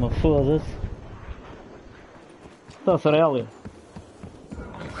 inacreditável, meu, foda-se. Está Sarelli.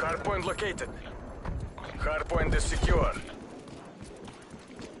 Hardpoint located. Hardpoint is secure.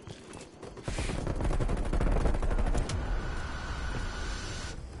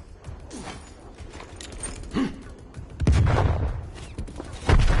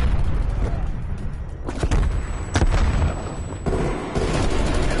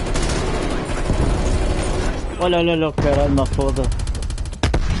 Olha, olha, olha, caralho, uma foda.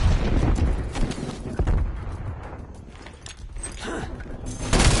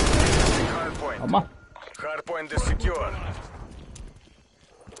 Hardpoint. Calma. Hardpoint is secure.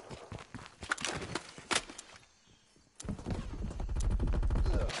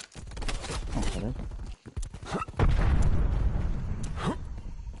 Oh, caralho.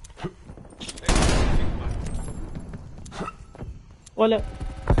 Olha.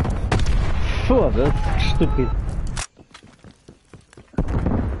 Foda-se, que estúpido.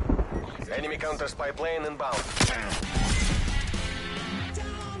 Enemy counter spy plane inbound.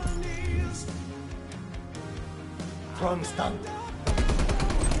 Throwing stun.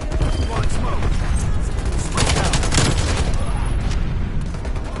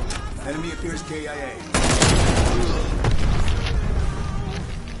 Enemy appears KIA.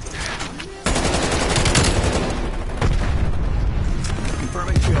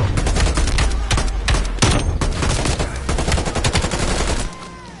 Confirming kill.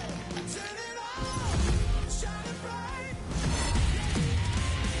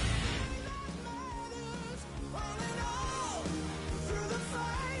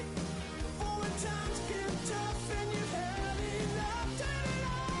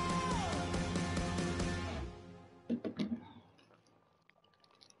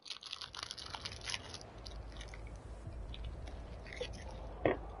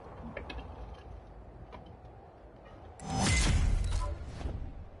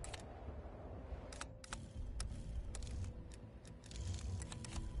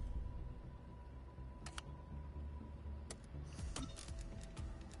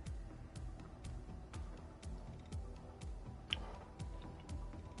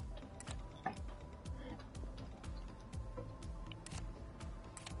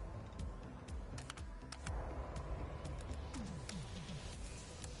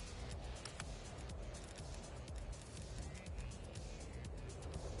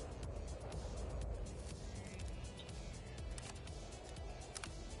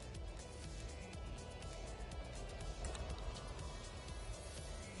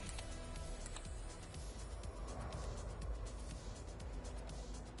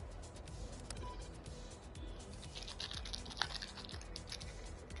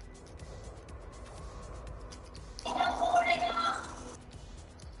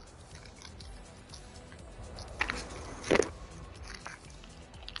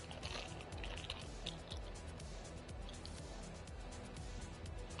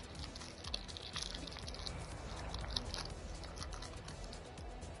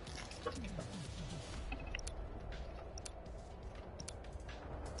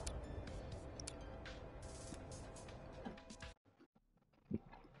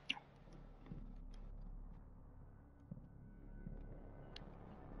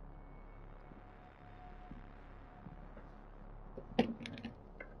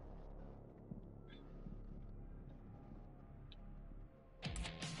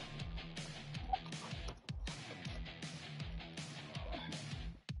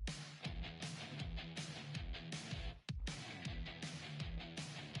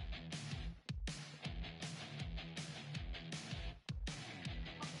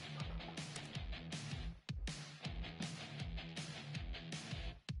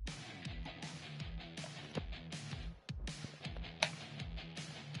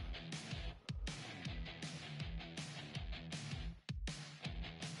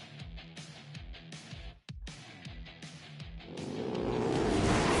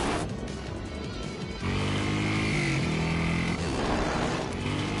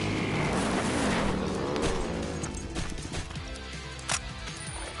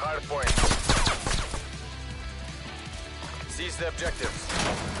 the objectives.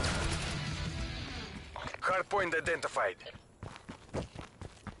 Hardpoint identified.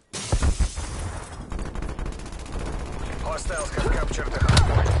 Hostiles have captured the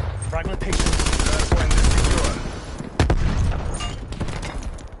hardpoint. Fragmentation. Hardpoint is secure.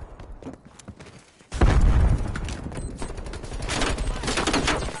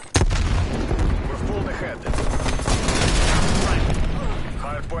 We've pulled ahead.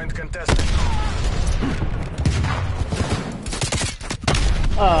 Hardpoint contested.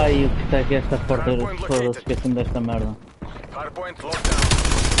 Ai, o que está aqui esta porta? Foda-se, esqueci-me desta merda. Hardpoint lockdown.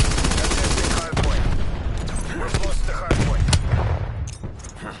 Contesting hardpoint. We've lost the hardpoint.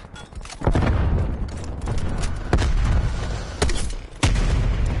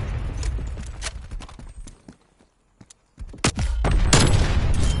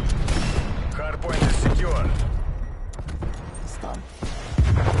 Hardpoint is secure. Stun.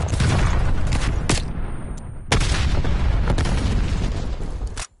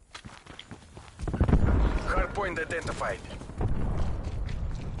 Hardpoint identified.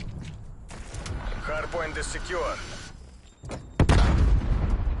 Hardpoint is secure.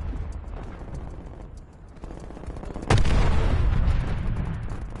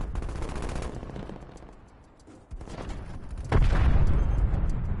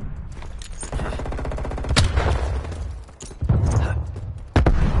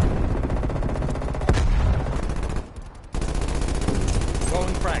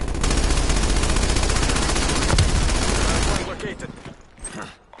 Throwing frag. Hardpoint located.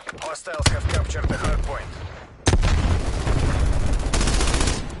 Hostiles have captured the hardpoint.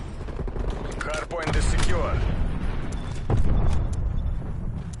 Hardpoint is secure.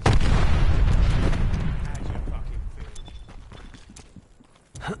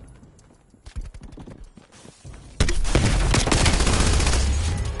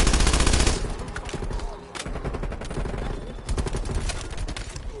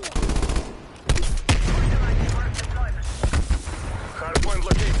 Hardpoint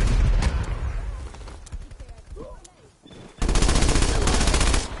located.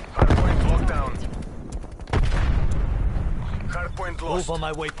 Hardpoint locked down. Hardpoint lost. Move on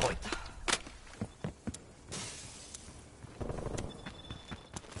my waypoint.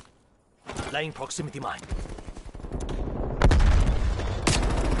 Laying proximity mine.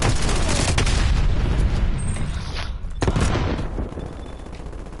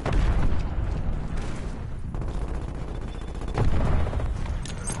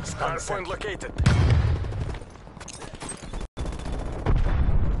 Hardpoint located.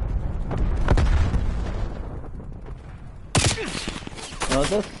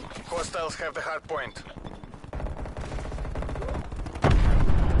 Foda-se. Hostiles have the hardpoint.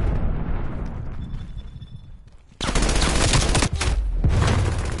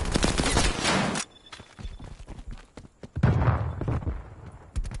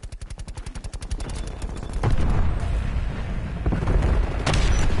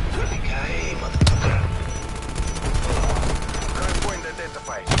 Hardpoint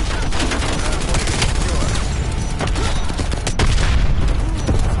identified. Hardpoint secure.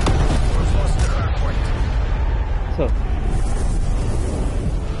 We've lost the hardpoint. So.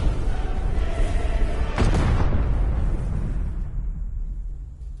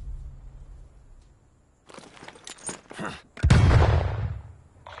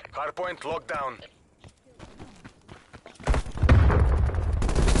 Hardpoint locked down.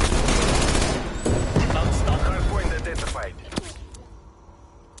 Hardpoint identified.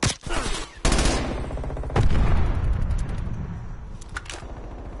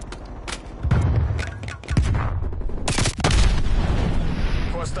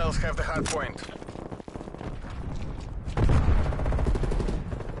 Hostiles have the hardpoint.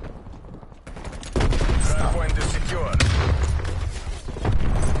 Hardpoint is secure.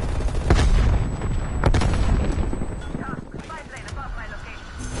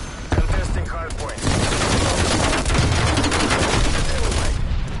 Contesting hardpoint.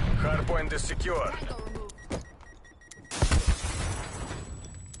 Hardpoint is secure.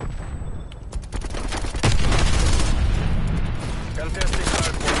 Contesting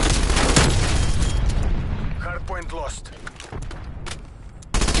hardpoint. Hardpoint lost.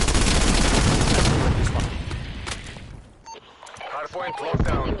 Hardpoint locked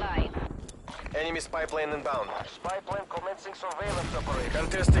down. Enemy spy plane inbound. Spy plane commencing surveillance operation.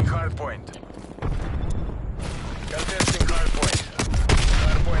 Contesting hardpoint. Contesting hardpoint.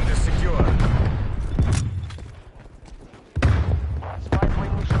 Hardpoint is secure. Spy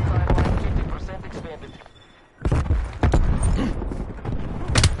plane mission timeline 50% expanded.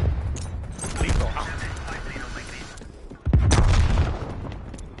 Lethal out.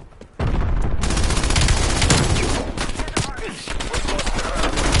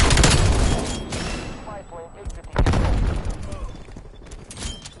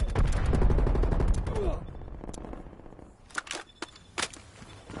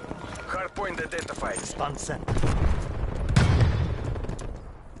 Stun sent.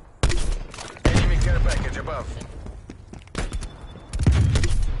 Enemy care package above.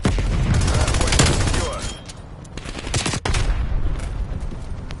 Hardpoint secure.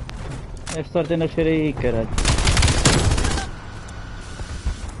 É sorte não cheira aí, caralho.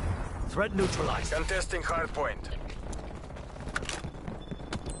 Threat neutralized. Contesting hardpoint.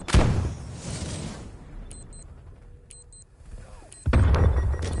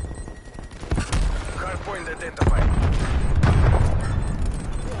 Hardpoint identified.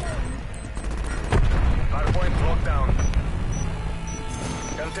 Hardpoint locked down.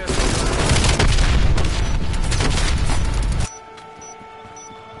 Contesting.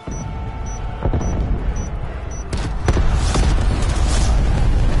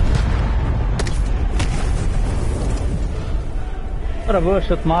 Ora boa,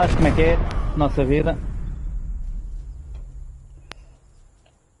 sou Tomás, como é que é? Nossa vida.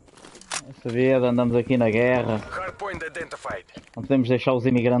 Nossa vida, andamos aqui na guerra. Hardpoint identified. Não podemos deixar os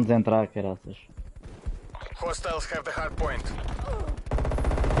imigrantes entrar, caraças. Hostiles have the hardpoint.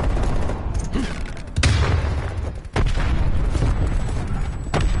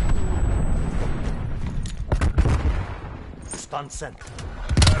 Stun sent.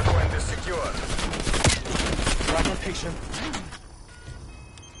 Hardpoint is secure. Fragmentation.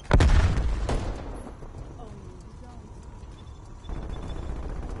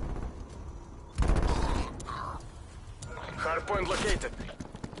 Hardpoint located.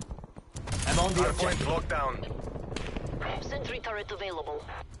 I'm on the Hardpoint objective. locked down. Sentry turret available.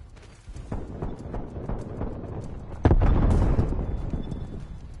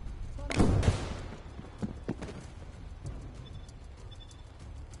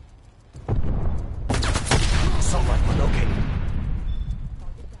 Someone located.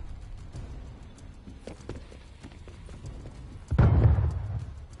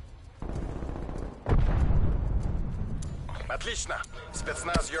 Отлично.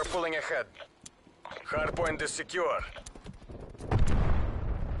 Spetsnaz, you're pulling ahead. Hardpoint is secure.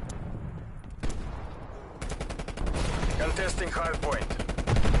 Contesting hardpoint.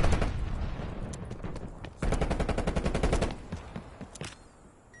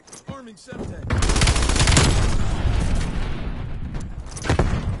 Arming Semtex.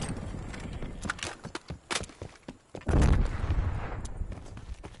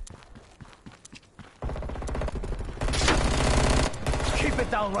 Keep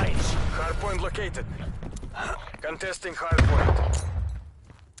it downrange. Hardpoint located. Contesting hardpoint.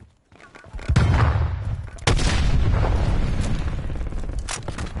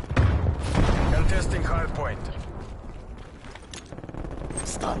 Contesting hardpoint.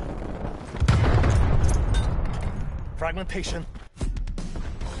 Stun. Fragmentation.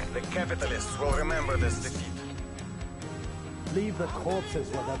 The capitalists will remember this defeat. Leave the corpses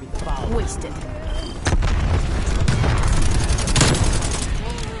where they'll be found. Wasted.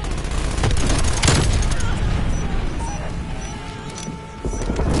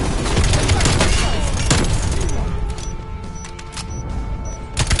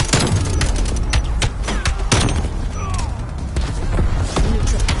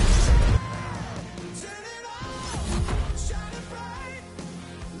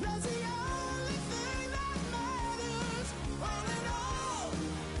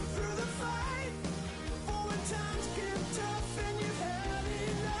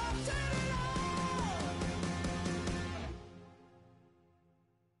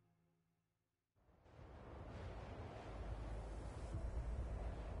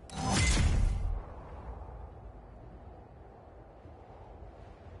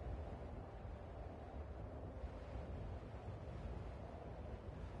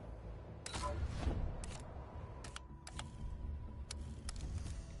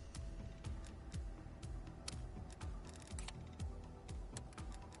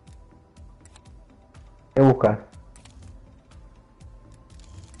 É o cara.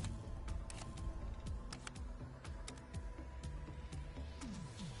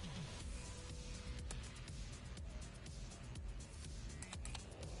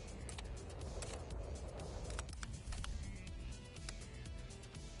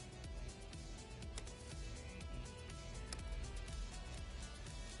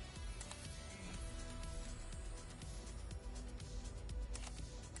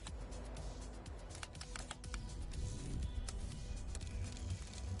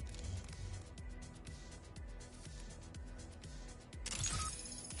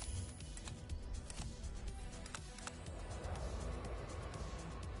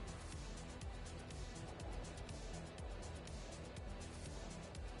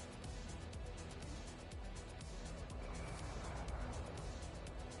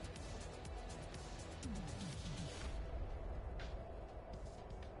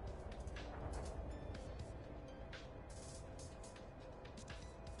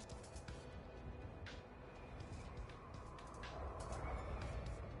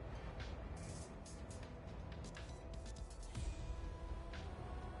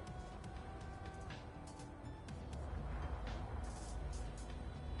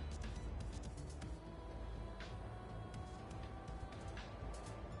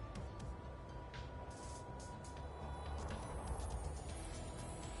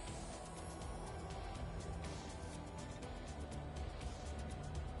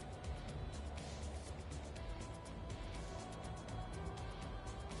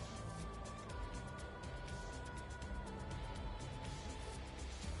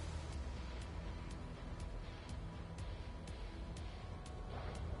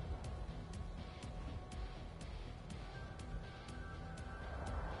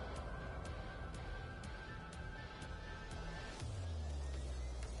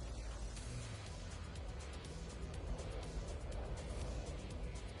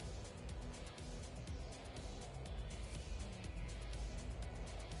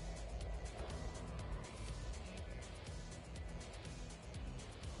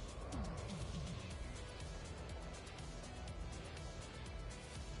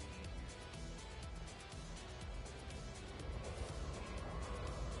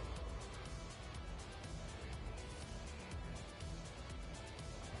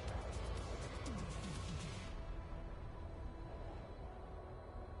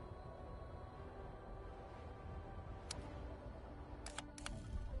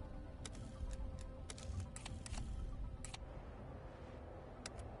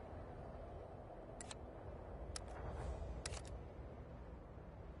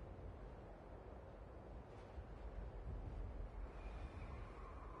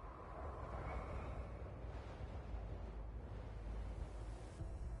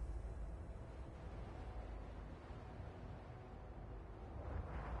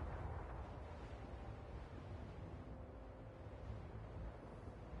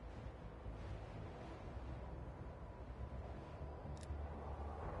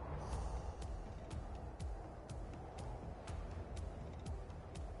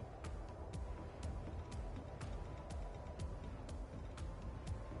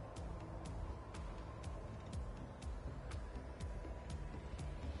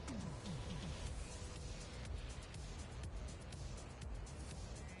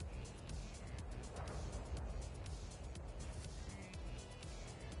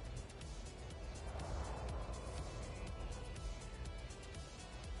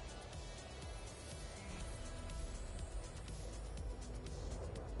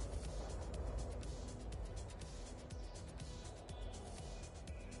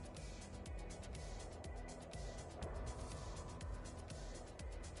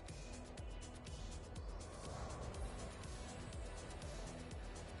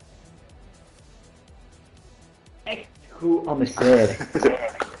 Oh, mais c'est...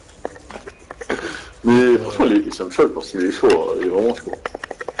 Mais franchement, ça me choque parce qu'il est chaud, hein. Il est vraiment chaud.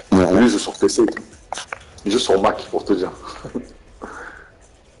 Lui, il joue sur PC et tout. Il joue sur Mac, pour te dire.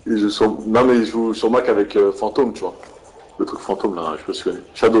 Il joue sur... Non, mais il joue sur Mac avec Phantom, tu vois. Le truc Phantom, là, je sais pas si tu connais.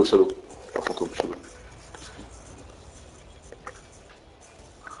 Shadow. Pas Phantom, Shadow.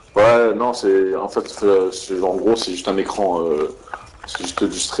 Ouais, non, c'est... En fait, en gros, c'est juste un écran... C'est juste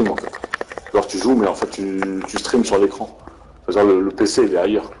du stream, en fait. Genre, tu joues, mais en fait, tu streams sur l'écran. Genre, le PC, il est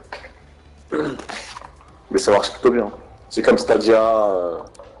ailleurs. Mais ça marche plutôt bien. C'est comme Stadia,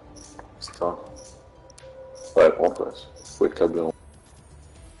 etc. Ouais, bon, ouais, faut être câblé.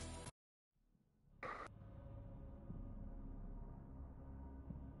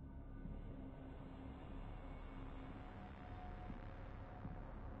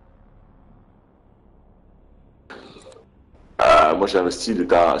 Moi j'ai investi,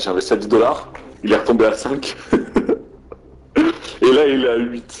 j'ai investi à 10 $, il est retombé à 5. Et là il est à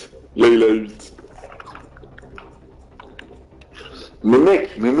 8.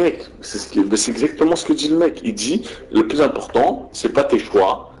 Mais mec, c'est exactement ce que dit le mec. Il dit, le plus important, c'est pas tes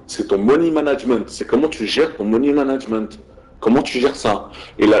choix, c'est ton money management. C'est comment tu gères ton money management. Comment tu gères ça.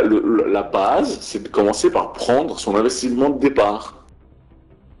 Et la base, c'est de commencer par prendre son investissement de départ.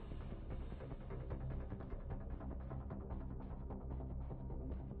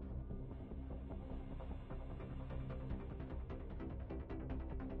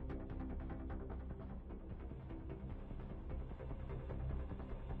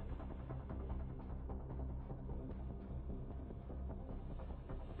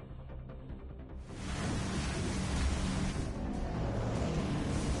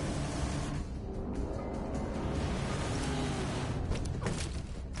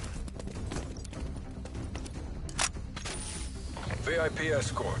 VIP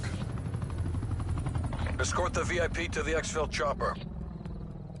escort. Escort the VIP to the exfil chopper.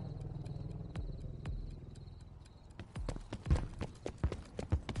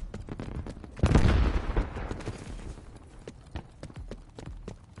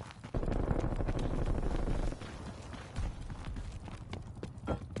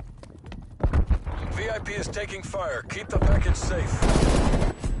 VIP is taking fire. Keep the package safe.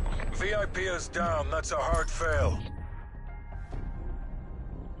 VIP is down. That's a hard fail.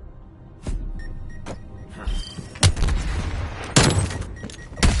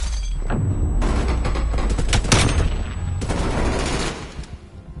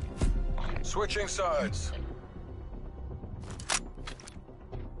 Switching sides.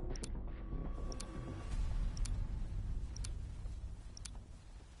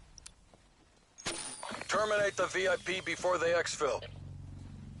 Terminate the VIP before they exfil.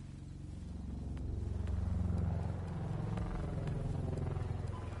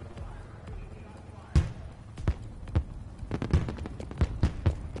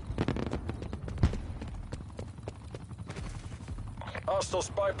 Hostile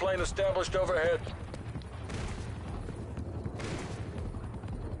spy plane established overhead.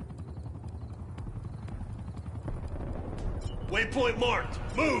 Waypoint marked.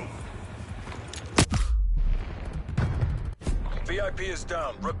 Move! VIP is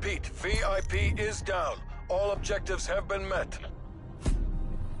down. Repeat, VIP is down. All objectives have been met.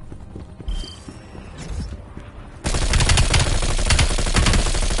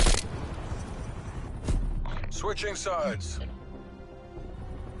 Switching sides.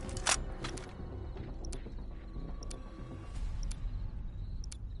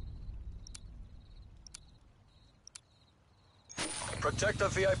 Protect the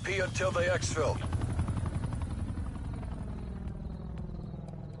VIP until they exfil.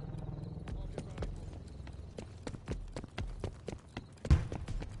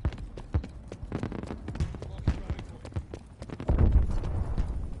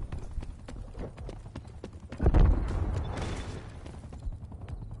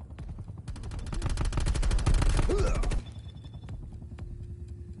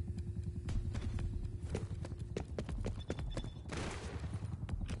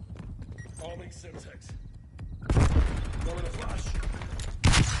 Arming Semtex. Throwing a flash.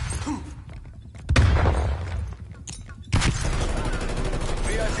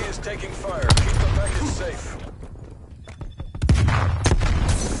 VIP is taking fire. Keep the package safe.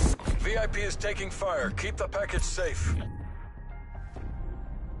 VIP is taking fire. Keep the package safe.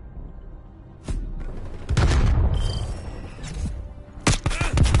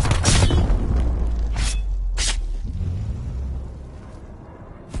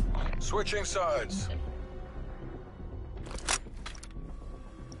 Switching sides.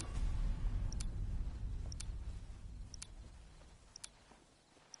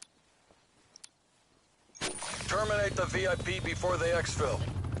 Terminate the the VIP before they exfil.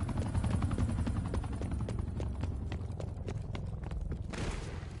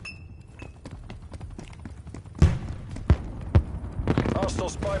 Hostile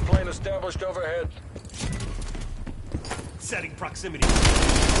spy plane established overhead. Setting proximity.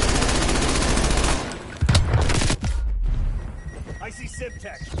 I see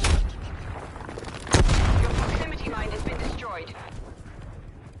Simtech. Your proximity mine has been destroyed.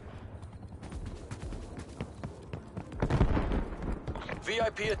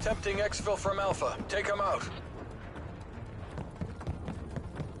 VIP attempting exfil from Alpha. Take him out.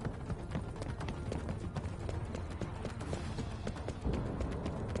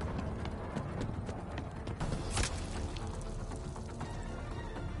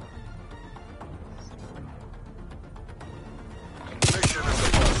 Mission is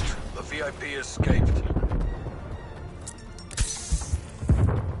a bust. The VIP escaped.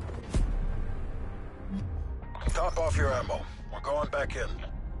 Top off your ammo. We're going back in.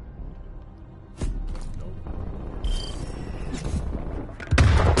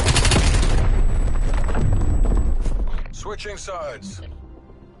 Switching sides.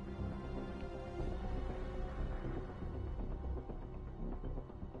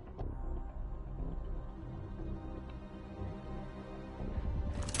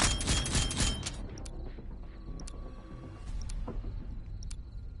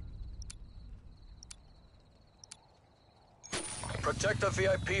 Protect the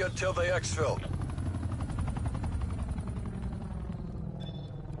VIP until they exfil.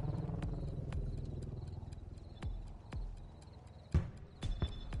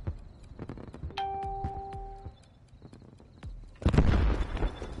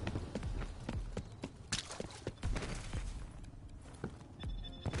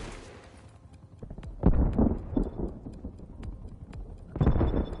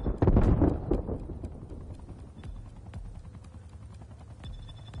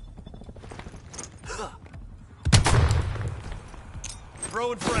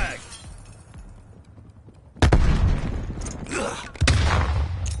 Throwing frag.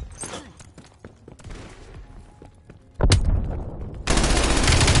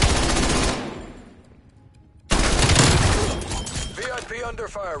 VIP under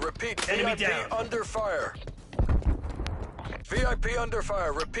fire. Repeat. Enemy VIP down. under fire. VIP under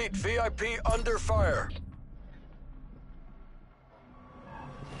fire. Repeat. VIP under fire.